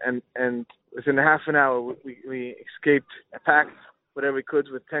decision, and within a half an hour, we escaped, packed whatever we could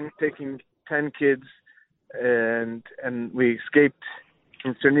with taking 10 kids, and we escaped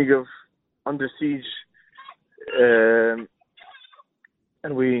from Chernigov under siege, and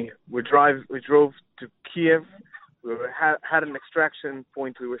we drove to Kiev, had an extraction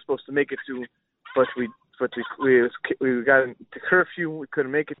point we were supposed to make it to, but we got into curfew. We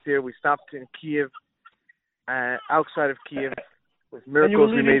couldn't make it there. We stopped in Kiev, outside of Kiev. With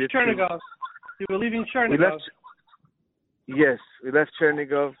miracles, we made it to. You were leaving Chernigov. Yes, we left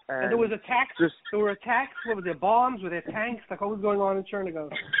Chernigov. And there was attacks. There were attacks. What were there? Bombs? Were there tanks? Like, what was going on in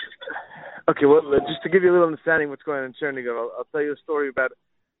Chernigov? Okay, well, just to give you a little understanding of what's going on in Chernigov, I'll tell you a story about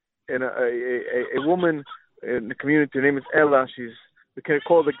a woman in the community. Her name is Ella. We can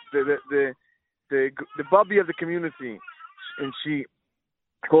call the bubby of the community, and she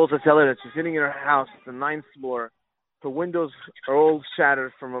calls us Ella that she's sitting in her house, the 9th floor. Her windows are all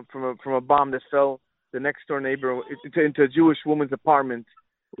shattered from a bomb that fell the next door neighbor into a Jewish woman's apartment,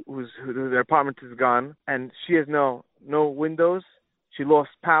 their apartment is gone, and she has no windows. She lost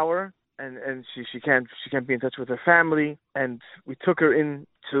power, and she can't be in touch with her family. And we took her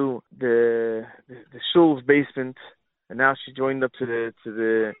into the shul's basement, and now she joined up to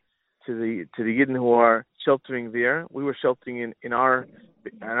the Yidden who are sheltering there. We were sheltering in our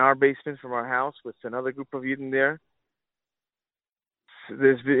basement from our house with another group of Yidden there. So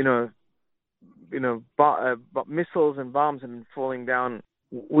there's missiles and bombs and falling down.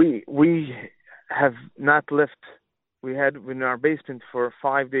 We have not left. We had in our basement for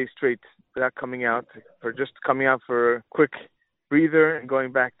 5 days straight without coming out, coming out for a quick breather and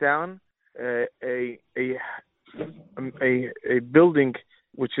going back down. A building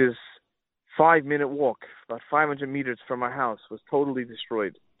which is 5-minute walk, about 500 meters from our house, was totally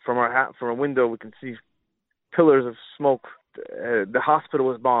destroyed. From a window, we can see pillars of smoke. The hospital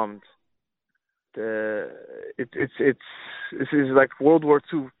was bombed. This is like World War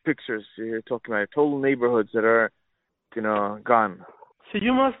II pictures you're talking about. Total neighborhoods that are, gone. So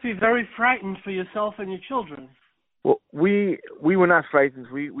you must be very frightened for yourself and your children. Well, we were not frightened.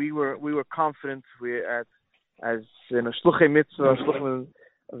 We were confident. As shluchei mitzvah,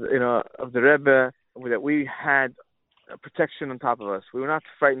 of the Rebbe, that we had protection on top of us. We were not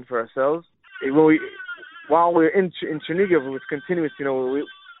frightened for ourselves. While we were in Chernigov, it was continuous.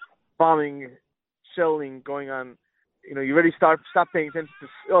 Bombing, shelling going on. You already stop paying attention to.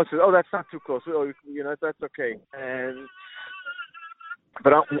 That's not too close. That's okay.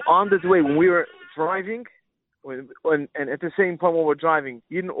 But on this way, when we were driving, and at the same point when we're driving,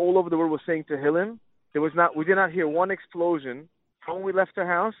 even all over the world was saying Tehillim. We did not hear one explosion from when we left our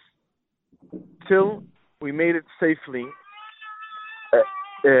house till we made it safely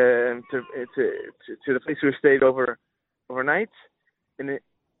to the place we stayed overnight.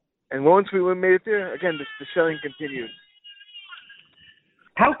 And once we made it there, again, the shelling continued.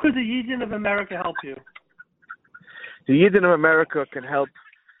 How could the Yidden of America help you? The Yidden of America can help.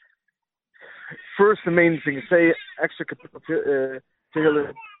 First, the main thing, say extra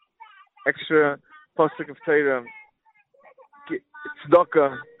Tehillim, extra pasuk of Torah,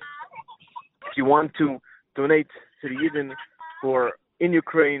 tzedakah. If you want to donate to the Yidden who are in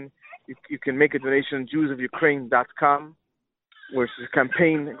Ukraine, you can make a donation on JewsOfUkraine.com, where it's a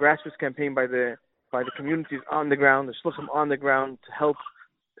grassroots campaign by the communities on the ground, the shluchim on the ground, to help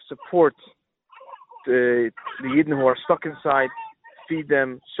support the Yidden who are stuck inside, feed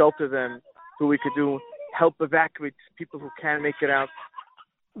them, shelter them, who we could do, help evacuate people who can't make it out.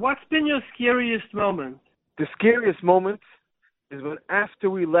 What's been your scariest moment? The scariest moment is when after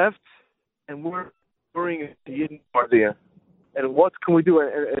we left and we're worrying the Yidden are there, and what can we do,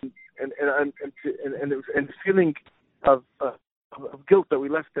 and the feeling of guilt that we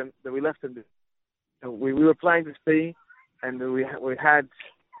left them. We were planning to stay, and we had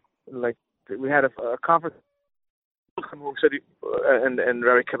a conference, and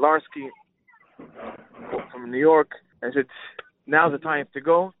Rabbi Kolarsky from New York, and said, "Now's the time to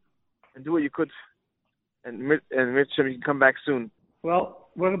go and do what you could, and Mitch, you can come back soon." Well,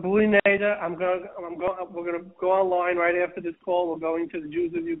 we're We're gonna go online right after this call. We're going to the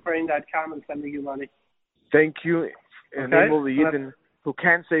JewsOfUkraine.com and sending you money. Thank you. And then all the Yidden who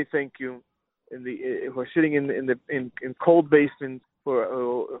can't say thank you, who are sitting in cold basements,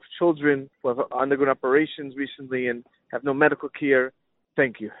 for children who have undergone operations recently and have no medical care.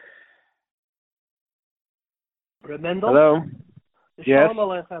 Thank you. Hello. Yes.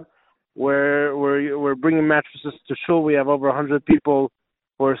 We're bringing mattresses to shul. We have over 100 people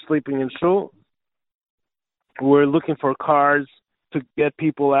who are sleeping in shul. We're looking for cars to get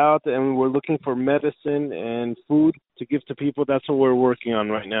people out, and we're looking for medicine and food to give to people. That's what we're working on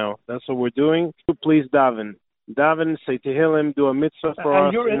right now. That's what we're doing. Please daven, say Tehillim, do a mitzvah for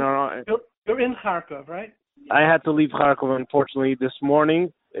us. You're in Kharkov, right? I had to leave Kharkov, unfortunately, this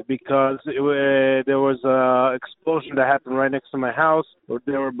morning because there was an explosion that happened right next to my house.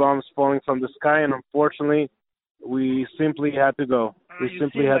 There were bombs falling from the sky, and unfortunately, We simply had to go. We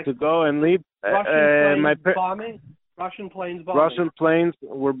simply had to go and leave. Russian planes bombing. Russian planes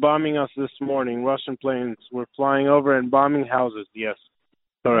were bombing us this morning. Russian planes were flying over and bombing houses. Yes,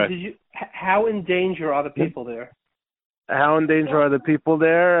 correct. How in danger are the people there? How in danger are the people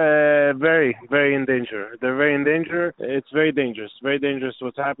there? Very, very in danger. They're very in danger. It's very dangerous. Very dangerous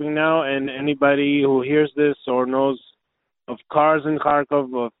what's happening now. And anybody who hears this or knows of cars in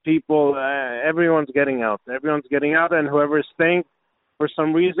Kharkov, of people, everyone's getting out. Everyone's getting out, and whoever is staying for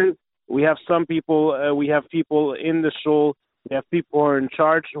some reason, we have some people, we have people in the shul, we have people who are in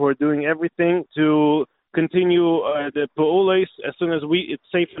charge, who are doing everything to continue the Pa'ulis. As soon as it's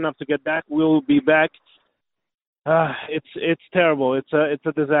safe enough to get back, we'll be back. It's terrible. It's a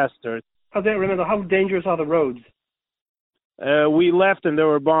disaster. Remember, how dangerous are the roads? We left and there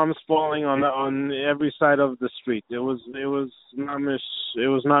were bombs falling on every side of the street. It was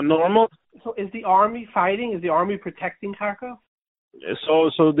not normal. So is the army fighting? Is the army protecting Kharkov?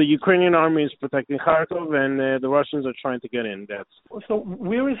 So the Ukrainian army is protecting Kharkov, and the Russians are trying to get in. So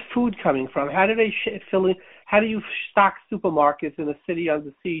where is food coming from? How do they fill in? How do you stock supermarkets in a city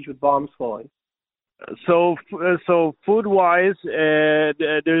under siege with bombs falling? So food-wise,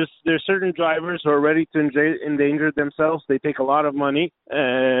 there's certain drivers who are ready to endanger themselves. They take a lot of money,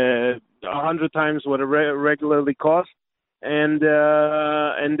 100 times what it regularly costs, and they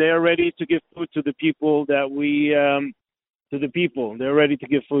are ready to give food to the people that we. To the people. They're ready to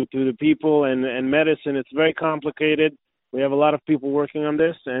give food to the people and medicine. It's very complicated. We have a lot of people working on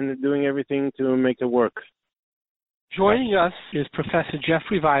this and doing everything to make it work. Joining us is Professor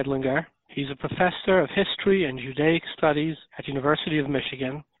Jeffrey Weidlinger. He's a professor of history and Judaic studies at University of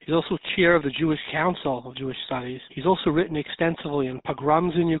Michigan. He's also chair of the Jewish Council of Jewish Studies. He's also written extensively on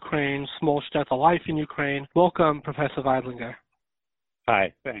pogroms in Ukraine, small shtetl life in Ukraine. Welcome, Professor Weidlinger.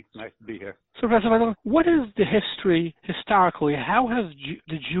 Hi, thanks. Nice to be here. So, Professor Weidlinger, what is the history, historically, how have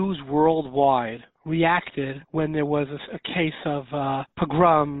the Jews worldwide reacted when there was a case of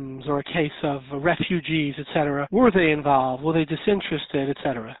pogroms or a case of refugees, etc.? Were they involved? Were they disinterested,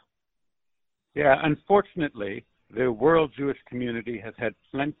 etc.? Yeah, unfortunately, the world Jewish community has had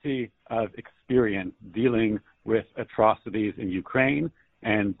plenty of experience dealing with atrocities in Ukraine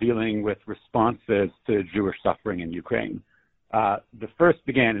and dealing with responses to Jewish suffering in Ukraine. The first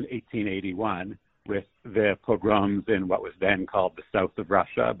began in 1881 with the pogroms in what was then called the south of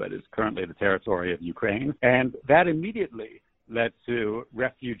Russia, but is currently the territory of Ukraine. And that immediately led to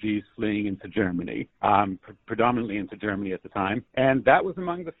refugees fleeing into Germany, predominantly into Germany at the time. And that was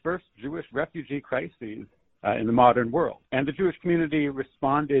among the first Jewish refugee crises in the modern world. And the Jewish community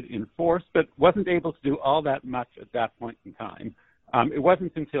responded in force, but wasn't able to do all that much at that point in time. It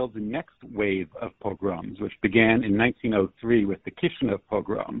wasn't until the next wave of pogroms, which began in 1903 with the Kishinev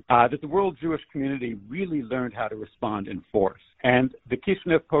pogrom, that the world Jewish community really learned how to respond in force. And the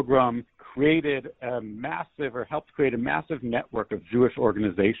Kishinev pogrom helped create a massive network of Jewish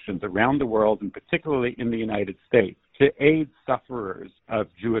organizations around the world, and particularly in the United States, to aid sufferers of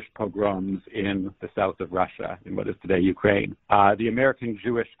Jewish pogroms in the south of Russia, in what is today Ukraine. The American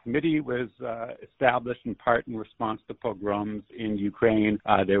Jewish Committee was established in part in response to pogroms in Ukraine.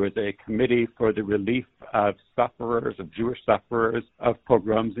 There was a committee for the relief of Jewish sufferers of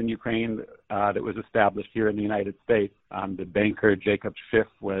pogroms in Ukraine that was established here in the United States. The banker Jacob Schiff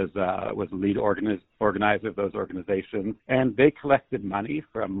was the lead organizer of those organizations, and they collected money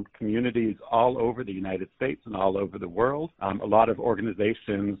from communities all over the United States and all over the world. A lot of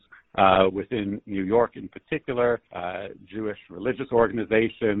organizations within New York in particular, Jewish religious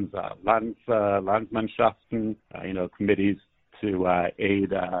organizations, Landsmannschaften, committees to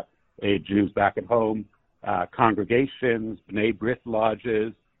aid Jews back at home, congregations, B'nai Brit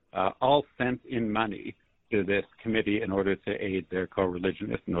lodges, all sent in money to this committee in order to aid their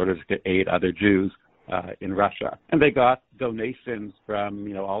co-religionists, in order to aid other Jews in Russia. And they got donations from,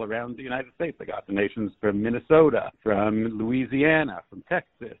 all around the United States. They got donations from Minnesota, from Louisiana, from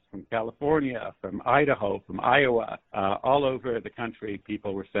Texas, from California, from Idaho, from Iowa. All over the country,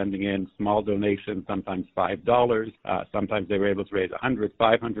 people were sending in small donations, sometimes $5. Sometimes they were able to raise $100,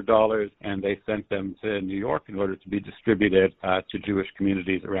 $500, and they sent them to New York in order to be distributed to Jewish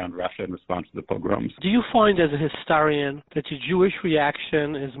communities around Russia in response to the pogroms. Do you find as a historian that the Jewish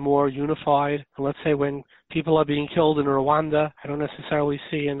reaction is more unified? Let's say when people are being killed in Rwanda, I don't necessarily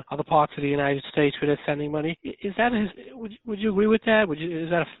see in other parts of the United States where they're sending money. Is that would you agree with that?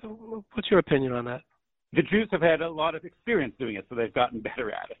 What's your opinion on that? The Jews have had a lot of experience doing it, so they've gotten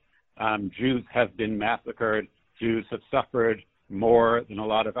better at it. Jews have been massacred. Jews have suffered more than a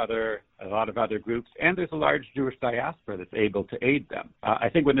lot of other groups, and there's a large Jewish diaspora that's able to aid them. I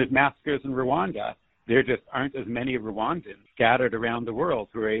think when there's massacres in Rwanda, there just aren't as many Rwandans scattered around the world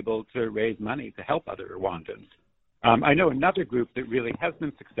who are able to raise money to help other Rwandans. I know another group that really has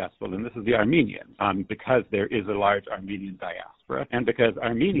been successful, and this is the Armenians, because there is a large Armenian diaspora, and because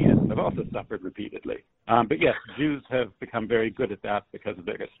Armenians have also suffered repeatedly. But yes, Jews have become very good at that because of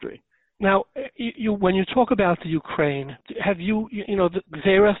their history. Now, when you talk about the Ukraine, have the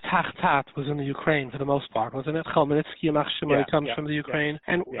Gzeras Tachtat was in the Ukraine for the most part, wasn't it? Khmelnytsky comes from the Ukraine.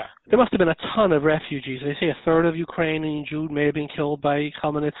 And there must have been a ton of refugees. They say a third of Ukrainian Jews may have been killed by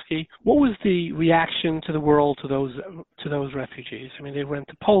Khmelnytsky. What was the reaction to the world to those refugees? I mean, they went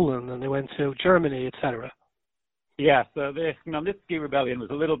to Poland and they went to Germany, etc. Yeah, so the Khmelnytsky rebellion was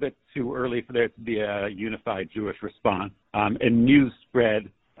a little bit too early for there to be a unified Jewish response, and news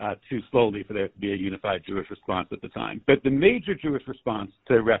spread too slowly for there to be a unified Jewish response at the time. But the major Jewish response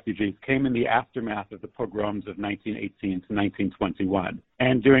to refugees came in the aftermath of the pogroms of 1918 to 1921.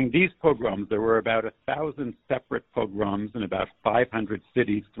 And during these pogroms, there were about 1,000 separate pogroms in about 500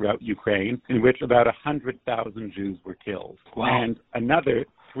 cities throughout Ukraine, in which about 100,000 Jews were killed. Wow. And another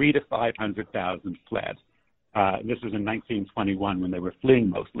 300,000 to 500,000 fled. This was in 1921 when they were fleeing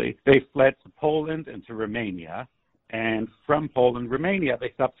mostly. They fled to Poland and to Romania. And from Poland, Romania,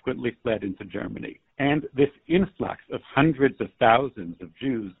 they subsequently fled into Germany. And this influx of hundreds of thousands of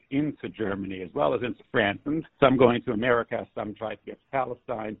Jews into Germany, as well as into France, and some going to America, some tried to get to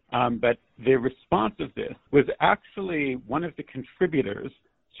Palestine. But the response of this was actually one of the contributors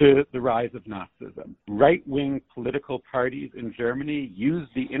to the rise of Nazism. Right-wing political parties in Germany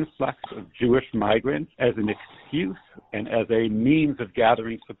used the influx of Jewish migrants as an excuse and as a means of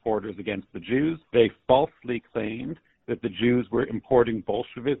gathering supporters against the Jews. They falsely claimed that the Jews were importing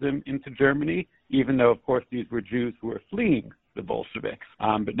Bolshevism into Germany, even though, of course, these were Jews who were fleeing the Bolsheviks.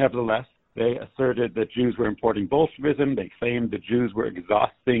 But nevertheless, they asserted that Jews were importing Bolshevism. They claimed that Jews were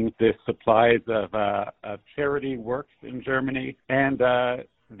exhausting the supplies of charity works in Germany. And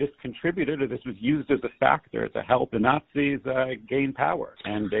this contributed, or this was used as a factor to help the Nazis gain power.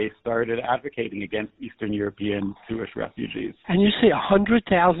 And they started advocating against Eastern European Jewish refugees. And you say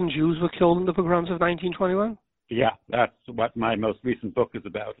 100,000 Jews were killed in the pogroms of 1921? Yeah, that's what my most recent book is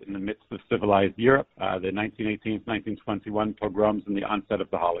about, In the Midst of Civilized Europe, the 1918-1921 pogroms and the onset of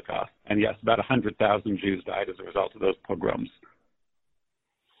the Holocaust. And yes, about 100,000 Jews died as a result of those pogroms.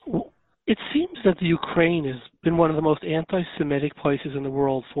 It seems that the Ukraine has been one of the most anti-Semitic places in the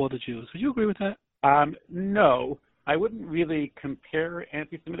world for the Jews. Would you agree with that? No, I wouldn't really compare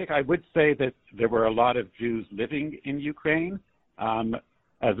anti-Semitic. I would say that there were a lot of Jews living in Ukraine,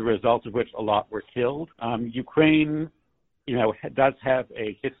 as a result of which a lot were killed. Ukraine, does have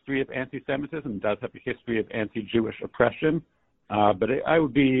a history of anti-Semitism, does have a history of anti-Jewish oppression. But I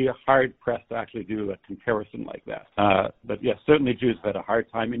would be hard-pressed to actually do a comparison like that. But yes, certainly Jews have had a hard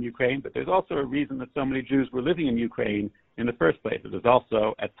time in Ukraine, but there's also a reason that so many Jews were living in Ukraine in the first place. It has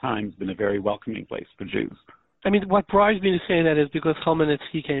also, at times, been a very welcoming place for Jews. I mean, what drives me to say that is because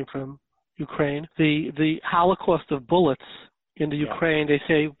Khmelnytsky came from Ukraine. The Holocaust of bullets in the Ukraine, they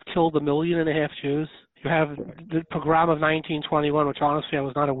say, killed 1.5 million Jews. You have the pogrom of 1921, which honestly I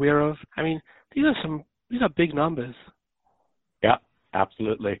was not aware of. I mean, these are big numbers. Yeah,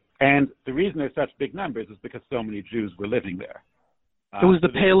 absolutely. And the reason there's such big numbers is because so many Jews were living there. It was the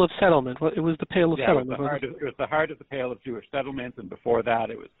Pale of Settlement. It was the Pale of Settlement. It was the heart of the Pale of Jewish settlement, and before that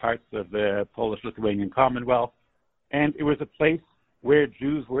it was parts of the Polish-Lithuanian Commonwealth. And it was a place where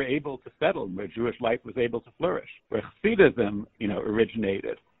Jews were able to settle, where Jewish life was able to flourish, where Hasidism,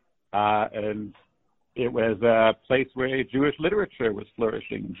 originated. And it was a place where Jewish literature was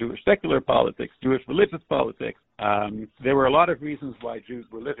flourishing, Jewish secular politics, Jewish religious politics. There were a lot of reasons why Jews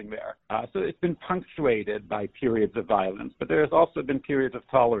were living there. So it's been punctuated by periods of violence, but there has also been periods of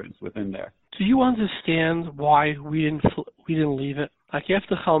tolerance within there. Do you understand why we didn't leave it? Like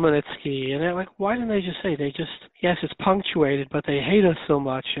after Khmelnytsky, and they're like, why didn't they just say, yes, it's punctuated, but they hate us so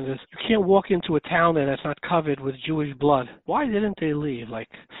much, and you can't walk into a town there that's not covered with Jewish blood. Why didn't they leave? Like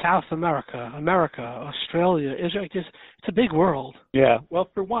South America, Australia, Israel, it's a big world. Yeah, well,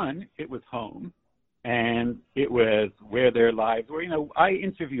 for one, it was home. And it was where their lives were. I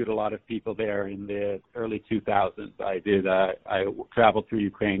interviewed a lot of people there in the early 2000s. I traveled through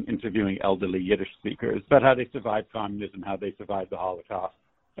Ukraine interviewing elderly Yiddish speakers about how they survived communism, how they survived the Holocaust.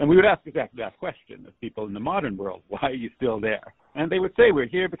 And we would ask exactly that question of people in the modern world, why are you still there? And they would say, we're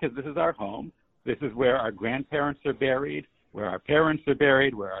here because this is our home. This is where our grandparents are buried, where our parents are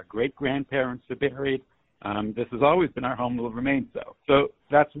buried, where our great-grandparents are buried. This has always been our home and will remain so. So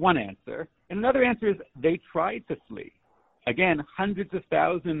that's one answer. And another answer is they tried to flee. Again, hundreds of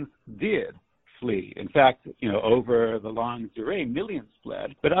thousands did flee. In fact, over the long durée, millions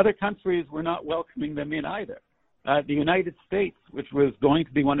fled, but other countries were not welcoming them in either. The United States, which was going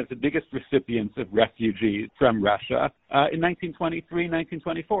to be one of the biggest recipients of refugees from Russia, in 1923,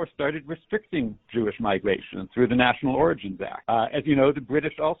 1924, started restricting Jewish migration through the National Origins Act. As you know, the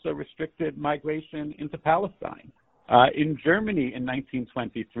British also restricted migration into Palestine. In Germany in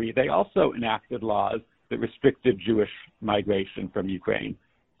 1923, they also enacted laws that restricted Jewish migration from Ukraine.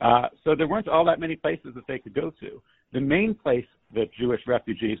 So there weren't all that many places that they could go to. The main place that Jewish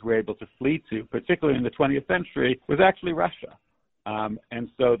refugees were able to flee to, particularly in the 20th century, was actually Russia. And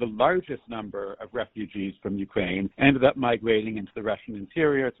so the largest number of refugees from Ukraine ended up migrating into the Russian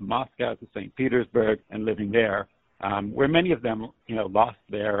interior, to Moscow, to St. Petersburg, and living there, where many of them, lost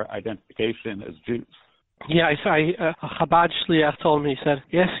their identification as Jews. Yeah, a Chabad Shliach told me, he said,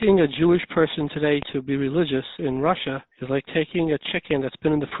 asking a Jewish person today to be religious in Russia is like taking a chicken that's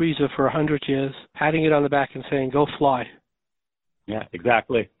been in the freezer for 100 years, patting it on the back and saying, go fly. Yeah,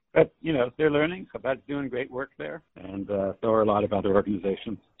 exactly. But, they're learning. Chabad's doing great work there, and so are a lot of other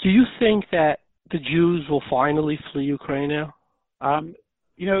organizations. Do you think that the Jews will finally flee Ukraine now?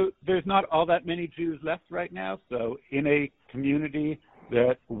 There's not all that many Jews left right now. So in a community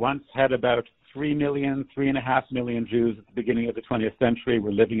that once had about 3 million, 3.5 million Jews at the beginning of the 20th century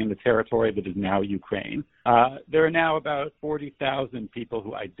were living in the territory that is now Ukraine. There are now about 40,000 people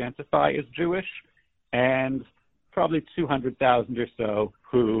who identify as Jewish, and probably 200,000 or so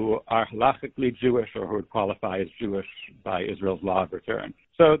who are halachically Jewish or who would qualify as Jewish by Israel's law of return.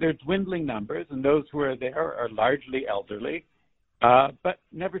 So they're dwindling numbers, and those who are there are largely elderly, but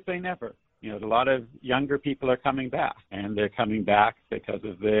never say never. A lot of younger people are coming back, and they're coming back because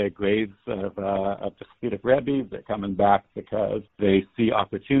of the grades of the Hasidic Rebbe. They're coming back because they see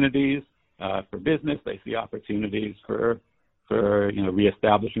opportunities for business. They see opportunities for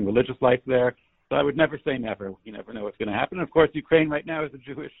reestablishing religious life there. So I would never say never. You never know what's going to happen. And of course, Ukraine right now is a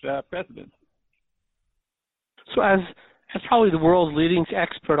Jewish president. So as probably the world's leading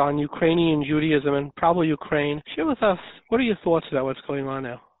expert on Ukrainian Judaism and probably Ukraine, share with us, what are your thoughts about what's going on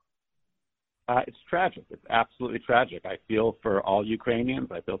now? It's tragic. It's absolutely tragic. I feel for all Ukrainians.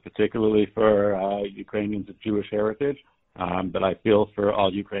 I feel particularly for Ukrainians of Jewish heritage. But I feel for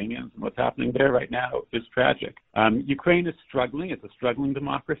all Ukrainians. And what's happening there right now is tragic. Ukraine is struggling. It's a struggling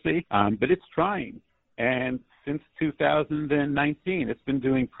democracy, but it's trying. And since 2019, it's been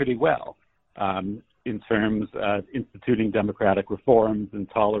doing pretty well in terms of instituting democratic reforms and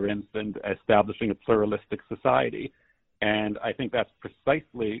tolerance and establishing a pluralistic society. And I think that's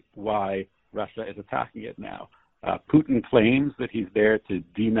precisely why Russia is attacking it now. Putin claims that he's there to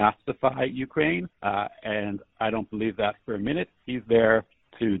denazify Ukraine, and I don't believe that for a minute. He's there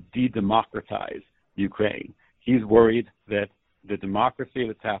to de-democratize Ukraine. He's worried that the democracy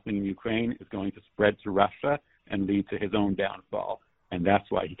that's happening in Ukraine is going to spread to Russia and lead to his own downfall, and that's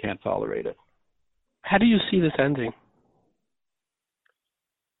why he can't tolerate it. How do you see this ending?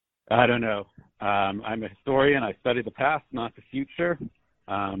 I don't know. I'm a historian. I study the past, not the future.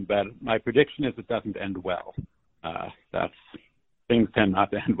 But my prediction is it doesn't end well. Things tend not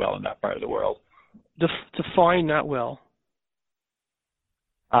to end well in that part of the world. Define not well.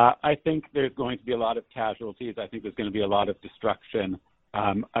 I think there's going to be a lot of casualties. I think there's going to be a lot of destruction.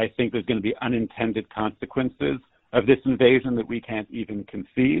 I think there's going to be unintended consequences of this invasion that we can't even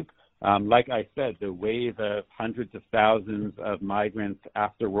conceive. Like I said, the wave of hundreds of thousands of migrants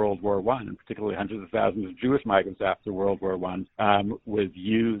after World War I, and particularly hundreds of thousands of Jewish migrants after World War I, was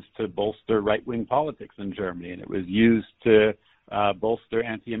used to bolster right-wing politics in Germany, and it was used to bolster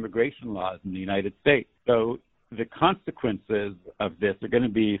anti-immigration laws in the United States. So the consequences of this are going to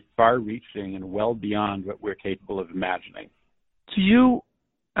be far-reaching and well beyond what we're capable of imagining. Do you,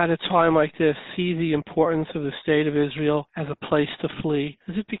 at a time like this, see the importance of the State of Israel as a place to flee?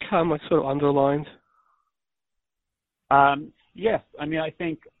 Does it become sort of underlined? Yes. I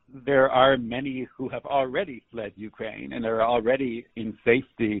think there are many who have already fled Ukraine and are already in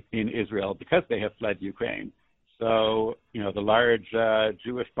safety in Israel because they have fled Ukraine. So, the large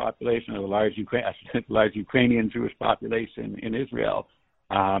Jewish population, or the large Ukrainian Jewish population in Israel,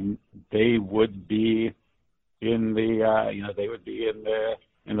 they would be in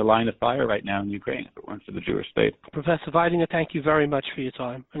the line of fire right now in Ukraine if it weren't for the Jewish state. Professor Weidinger, thank you very much for your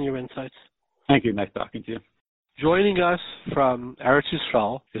time and your insights. Thank you. Nice talking to you. Joining us from Eretz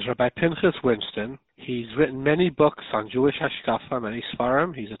Yisrael is Rabbi Pinchas Winston. He's written many books on Jewish Hashkafa, many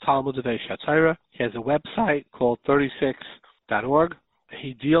Sfarim. He's a Talmud of Eish HaTorah. He has a website called 36.org.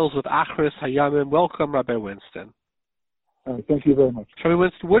 He deals with Achris Hayamim. Welcome, Rabbi Winston. Thank you very much. Rabbi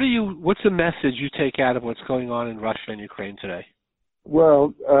Winston, what's the message you take out of what's going on in Russia and Ukraine today?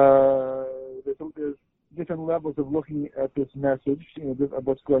 Well, there's different levels of looking at this message, of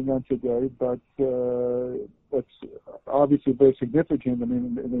what's going on today, but what's obviously very significant, I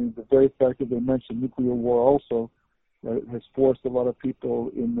mean, the very fact that they mentioned nuclear war also has forced a lot of people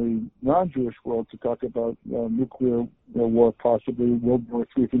in the non-Jewish world to talk about nuclear war, possibly World War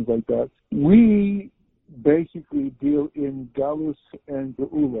III, things like that. We basically deal in Galus and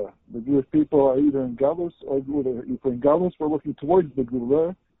Geula. The Jewish people are either in Galus or Geula. If we're in Galus, we're looking towards the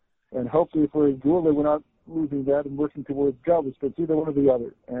Geula, and hopefully if we're in Geula, we're not losing that and working towards Galus, but it's either one or the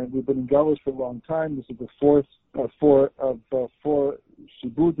other. And we've been in Galus for a long time. This is the four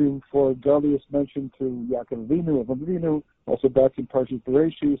Shibudim, four Galus mentioned to Yaakov Avinu, also back in Parshas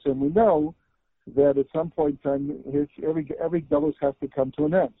Bereshis, and we know that at some point in time, every Galus has to come to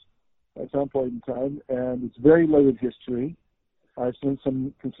an end at some point in time, and it's very late in history. I've spent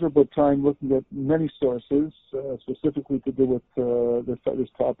some considerable time looking at many sources, specifically to do with this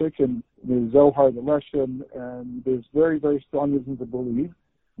topic, and the Zohar, the Leshem, and there's very, very strong reason to believe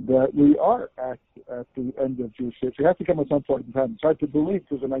that we are at the end of Jewish history. We have to come at some point in time. It's hard to believe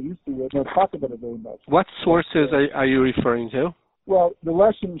because I'm not used to it. I don't talk about it very much. What sources are you referring to? Well, the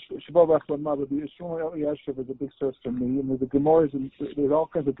Leshem, Shabbat Rachlamah, the Yeshua Eliashiv is a big source for me, and the Gemaras, and there's all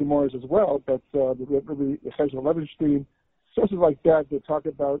kinds of Gemaras as well, but the Chesed Levenstein, sources like that talk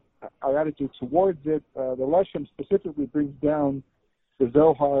about our attitude towards it. The Leshem specifically brings down the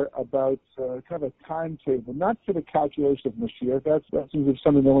Zohar about kind of a timetable, not for the calculation of Mashiach. That seems to be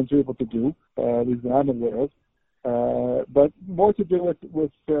something no one's able to do, at least that I'm aware of. But more to do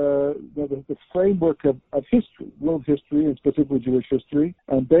with the framework of history, world history, and specifically Jewish history.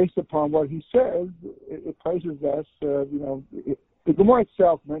 And based upon what he says, it places us, the Gemara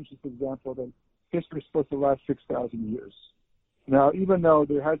itself mentions, for example, that history is supposed to last 6,000 years. Now, even though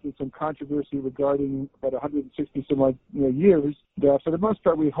there has been some controversy regarding about 160 some odd years, for the most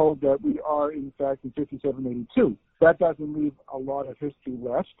part we hold that we are in fact in 5782. That doesn't leave a lot of history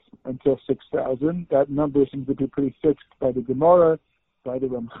left until 6,000. That number seems to be pretty fixed by the Gemara, by the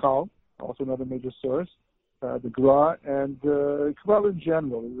Ramchal, also another major source, the Gra, and Kabbalah in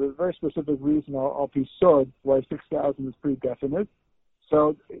general. There's a very specific reason I'll be sword why 6,000 is pretty definite.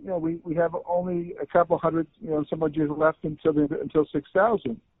 So, we have only a couple hundred, some odd years left until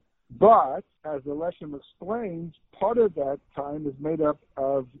 6,000. But, as the Leshem explains, part of that time is made up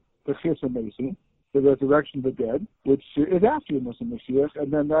of the Chis HaMesim, the resurrection of the dead, which is after Yemos HaMashiach,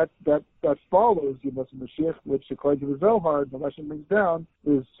 and then that follows Yemos HaMashiach, which, according to the Zohar, the Leshem brings down,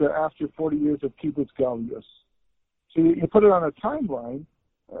 is after 40 years of Kibbutz Galius. So you put it on a timeline.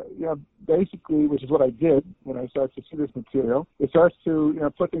 Basically, which is what I did when I started to see this material, it starts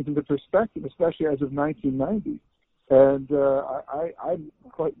to put things into perspective, especially as of 1990. And I'm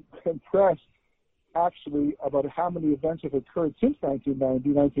quite impressed, actually, about how many events have occurred since 1990,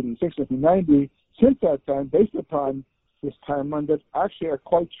 1986, 1990, since that time, based upon this timeline that actually are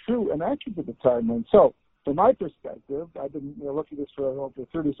quite true and accurate to the timeline. So, from my perspective, I've been looking at this for over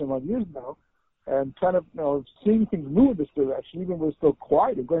 30-some odd years now, and kind of seeing things move in this direction, even when we're still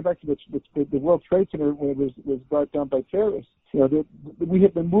quiet. Going back to the World Trade Center when it was brought down by terrorists, we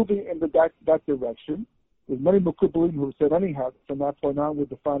have been moving in that direction. There's many Mekubalim who said anyhow from that point on with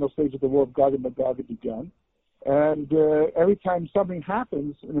the final stage of the war of Gog and Magog had begun. And every time something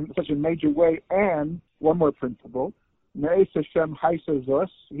happens in such a major way, and one more principle, Me'ez Hashem Haisa Zos,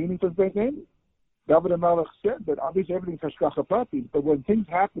 Hini Tazbein. David HaMelech said that obviously everything's hashgacha pratis, but when things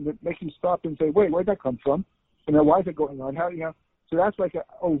happen that make you stop and say, wait, where'd that come from? Why is it going on? So that's like an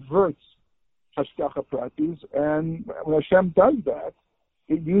overt hashgacha pratis, and when Hashem does that,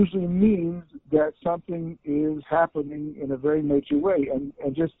 it usually means that something is happening in a very major way,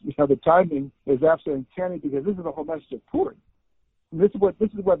 and just the timing is absolutely uncanny, because this is the whole message of Purim. This is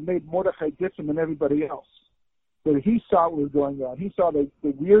what made Mordechai different than everybody else. That he saw what was going on. He saw the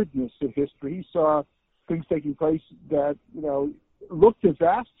weirdness of history. He saw things taking place that, looked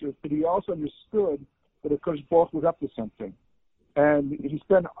disastrous, but he also understood that HaKadosh Baruch was up to something. And he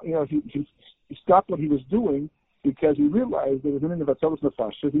spent, he stopped what he was doing because he realized there was an Indian of Atzalas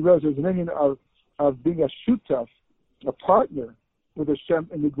Nefashos. He realized there was an Indian of being a shutaf, a partner with Hashem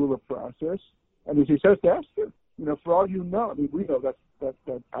in the Gula process. And as he says to Esther, for all you know, we know that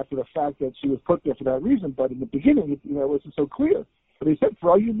after the fact that she was put there for that reason, but in the beginning, it wasn't so clear. But he said,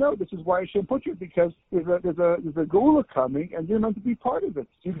 for all you know, this is why Hashem put you, because there's a Geula coming, and you're meant to be part of it.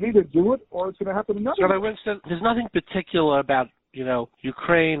 You can either do it, or it's going to happen another way. So, Winston, there's nothing particular about,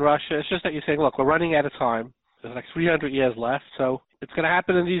 Ukraine, Russia. It's just that you're saying, look, we're running out of time. There's like 300 years left, so it's going to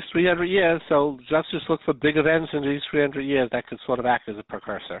happen in these 300 years, so let's just look for big events in these 300 years that could sort of act as a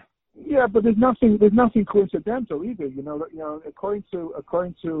precursor. Yeah, but there's nothing coincidental either. According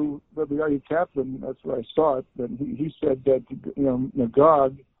to Rabbi Aryeh Kaplan, that's where I saw it. That he said that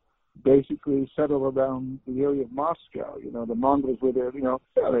Magog basically settled around the area of Moscow. The Mongols were there.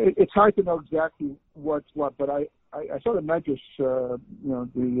 It's hard to know exactly what's what, but I saw the Medrash, the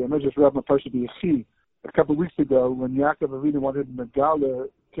Medrash Rav Parshat Yechi a couple of weeks ago when Yaakov Avinu wanted to megala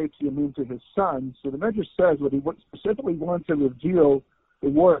Ketz Yamin to his son. So the Medrash says what he specifically wanted to reveal the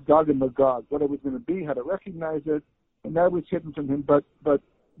war of Gog and Magog, what it was going to be, how to recognize it, and that was hidden from him. But the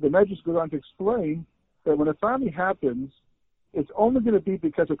Medrash goes on to explain that when it finally happens, it's only going to be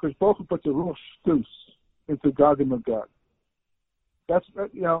because of Kosh Baruch Hu puts a ruach shtus into Gog and Magog. That's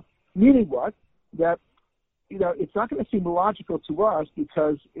meaning what? That it's not going to seem logical to us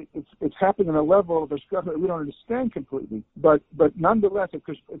because it's happening on a level of Hashgacha that we don't understand completely. But nonetheless,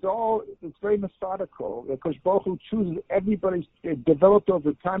 it's very methodical. Kosh Baruch Hu chooses everybody's developed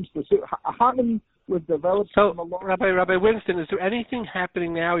over time. Harmony was developed from a long Rabbi Winston, is there anything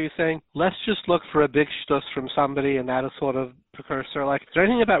happening now? You're saying let's just look for a big shtus from somebody, and that is sort of precursor. Like, is there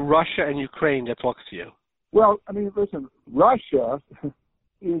anything about Russia and Ukraine that talks to you? Well, I mean, listen, Russia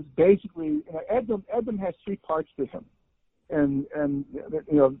is basically, Edom has three parts to him. And if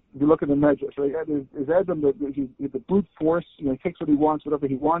you look at the Medrash, right? There's Edom, the brute force, he takes what he wants, whatever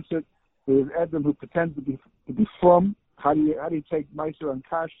he wants it. There's Edom who pretends to be from. How do you take Meiser and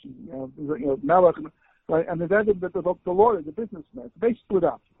Kash, Melech, right? And there's Edom, the lawyer, the businessman. They split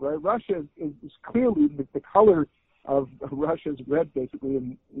up, right? Russia is clearly the color of Russia is red, basically,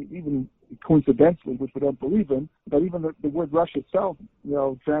 and even coincidentally, which we don't believe in, but even the word Russia itself,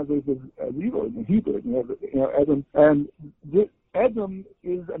 translated as evil in Hebrew, Edom. And Edom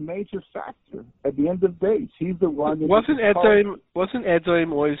is a major factor at the end of days. He's the one. Wasn't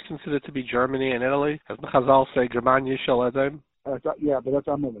Edom always considered to be Germany and Italy? As the Chazal say, Germania shel Edom. Yeah, but that's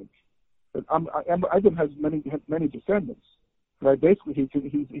Amalek. Edom has many descendants. Right, basically,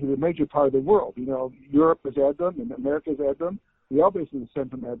 he's a major part of the world. Europe is Edom, and America is Edom. We all basically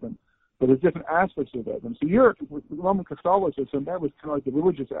descend from Edom, but there's different aspects of Edom. So Europe, with Roman Catholicism, that was kind of like the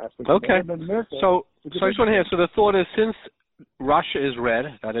religious aspect. Okay. Of America, so I just want to hear. So the thought is, since Russia is red,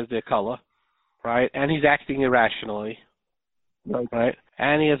 that is their color, right, and he's acting irrationally, right,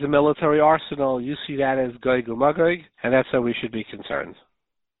 and he has a military arsenal. You see that as Gog and Magog, and that's how we should be concerned.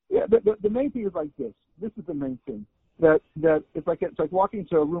 Yeah, the main thing is like this. This is the main thing. That it's like walking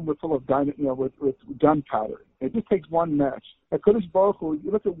into a room full of with gunpowder. It just takes one match. At Kodesh Baruch Hu,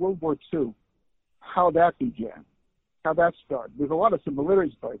 you look at World War II, how that began, how that started. There's a lot of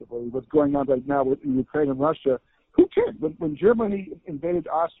similarities, by the way, what's going on right now in Ukraine and Russia. Who cared? When Germany invaded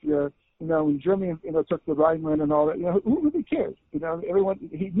Austria, when Germany took the Rhineland and all that, who really cared? Everyone,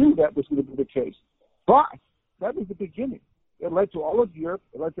 he knew that was going to be the case. But that was the beginning. It led to all of Europe.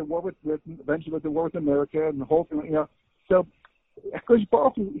 It led to war with Britain. Eventually led to war with America and the whole thing. So Kosh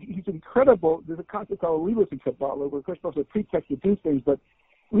Baruch Hu, he's incredible. There's a concept called Elilus in Kabbalah where Kosh Baruch Hu is a pretext to do things, but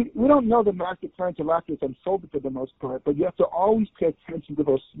we don't know the master plan to lack this unfolded for the most part. But you have to always pay attention to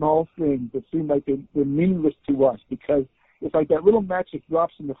those small things that seem like they're meaningless to us, because it's like that little match that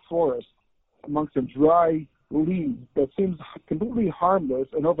drops in the forest amongst some dry leaves that seems completely harmless,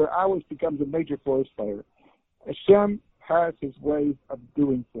 and over hours becomes a major forest fire. Hashem has his ways of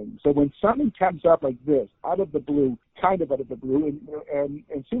doing things. So when something comes up like this, out of the blue, kind of out of the blue, and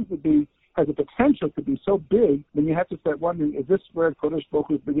seems to be, has a potential to be so big, then you have to start wondering, is this where Kodesh Baruch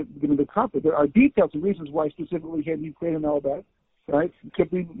Hu is beginning to come? There are details and reasons why specifically here in Ukraine and all that, right? It could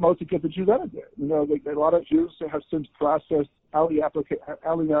be mostly get the Jews out of there. A lot of Jews have since processed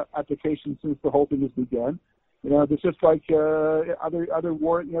Aliyah applications since the whole thing has begun. It's just like other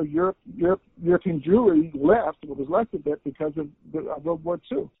war. European Jewry was left of it because of World War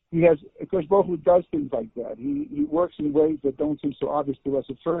II. Kosh Baruch Hu does things like that. He works in ways that don't seem so obvious to us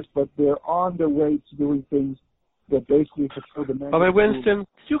at first, but they're on their way to doing things that basically fulfill the mandate. Rabbi Winston,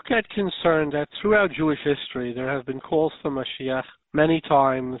 you get concerned that throughout Jewish history there have been calls for Mashiach many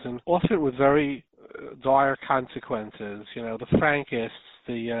times, and often with very dire consequences. The Frankists,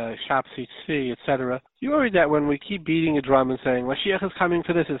 the Shapsi Tzvi, etc. You worry that when we keep beating a drum and saying, Mashiach is coming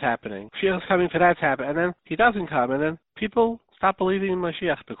for this is happening, Mashiach is coming for that's happening, and then he doesn't come, and then people stop believing in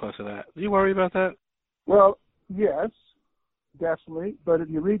Mashiach because of that. Do you worry about that? Well, yes, definitely. But if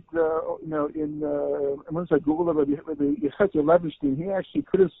you read, in Google of Yechiel Levenstein, he actually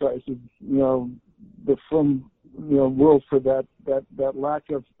criticizes, the from world for that lack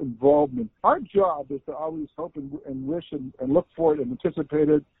of involvement. Our job is to always hope and wish and look for it and anticipate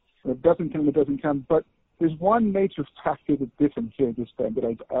it. When it doesn't come, it doesn't come. But There's one major factor that's different here this time that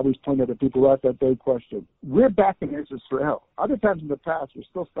I always point out to people who ask that very question. We're back in Israel. Other times in the past, we're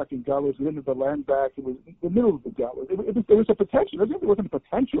still stuck in Galus. We didn't have the land back. It was in the middle of the Galus. There was a potential. There wasn't a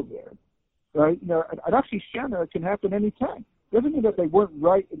potential there, right? You know, and actually, Shana can happen any time. Doesn't mean that they weren't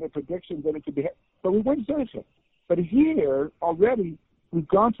right in their predictions that it could be, but we weren't Zercha. But here already, we've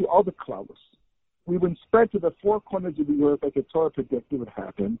gone through all the clouds. We've been spread to the four corners of the earth like the Torah predicted would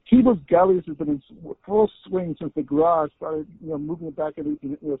happen. Kibbutz Galus has been in full swing since the Gra started, moving it back in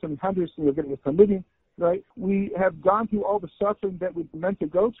 1700s, getting a committee, right? We have gone through all the suffering that we're meant to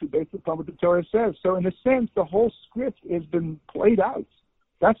go through based upon what the Torah says. So in a sense, the whole script has been played out.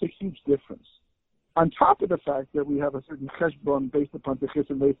 That's a huge difference. On top of the fact that we have a certain cheshbon based upon the Chis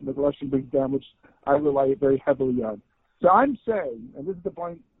and Mason that Russian brings down, which I rely very heavily on. So I'm saying, and this is the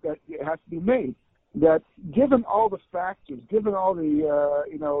point that it has to be made, that given all the factors, given all the,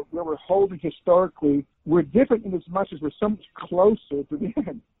 where we're holding historically, we're different in as much as we're so much closer to the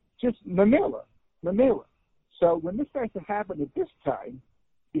end. Just Manila. So when this starts to happen at this time,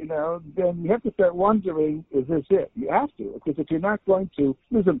 then you have to start wondering, is this it? You have to, because if you're not going to,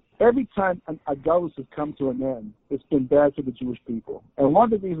 listen, every time a Galus has come to an end, it's been bad for the Jewish people. And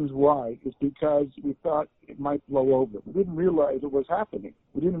one of the reasons why is because we thought it might blow over. We didn't realize it was happening.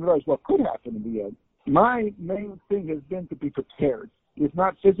 We didn't realize what could happen in the end. My main thing has been to be prepared. It's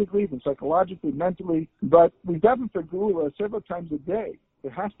not physically, but psychologically, mentally, but we daven for Geula several times a day.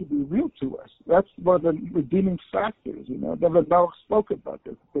 It has to be real to us. That's one of the redeeming factors, David Baruch spoke about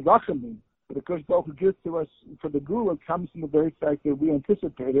this. The Rachamim, that the Kosh Baruch Hu gives to us for the Geula comes from the very fact that we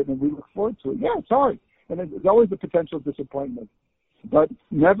anticipate it and we look forward to it. Yeah, it's hard. And there's always the potential of disappointment. But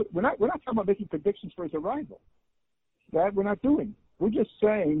we're not talking about making predictions for his arrival. That we're not doing. We're just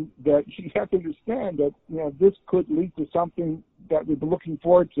saying that you have to understand that this could lead to something that we've been looking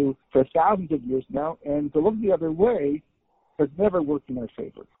forward to for thousands of years now, and to look the other way has never worked in our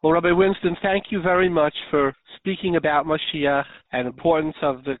favor. Well, Rabbi Winston, thank you very much for speaking about Mashiach and the importance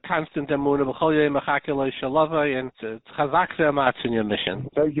of the constant emunah b'chol yom machake lo shalavai, and to chazak ze'amatz in your mission.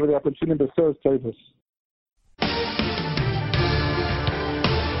 Thank you for the opportunity to serve service.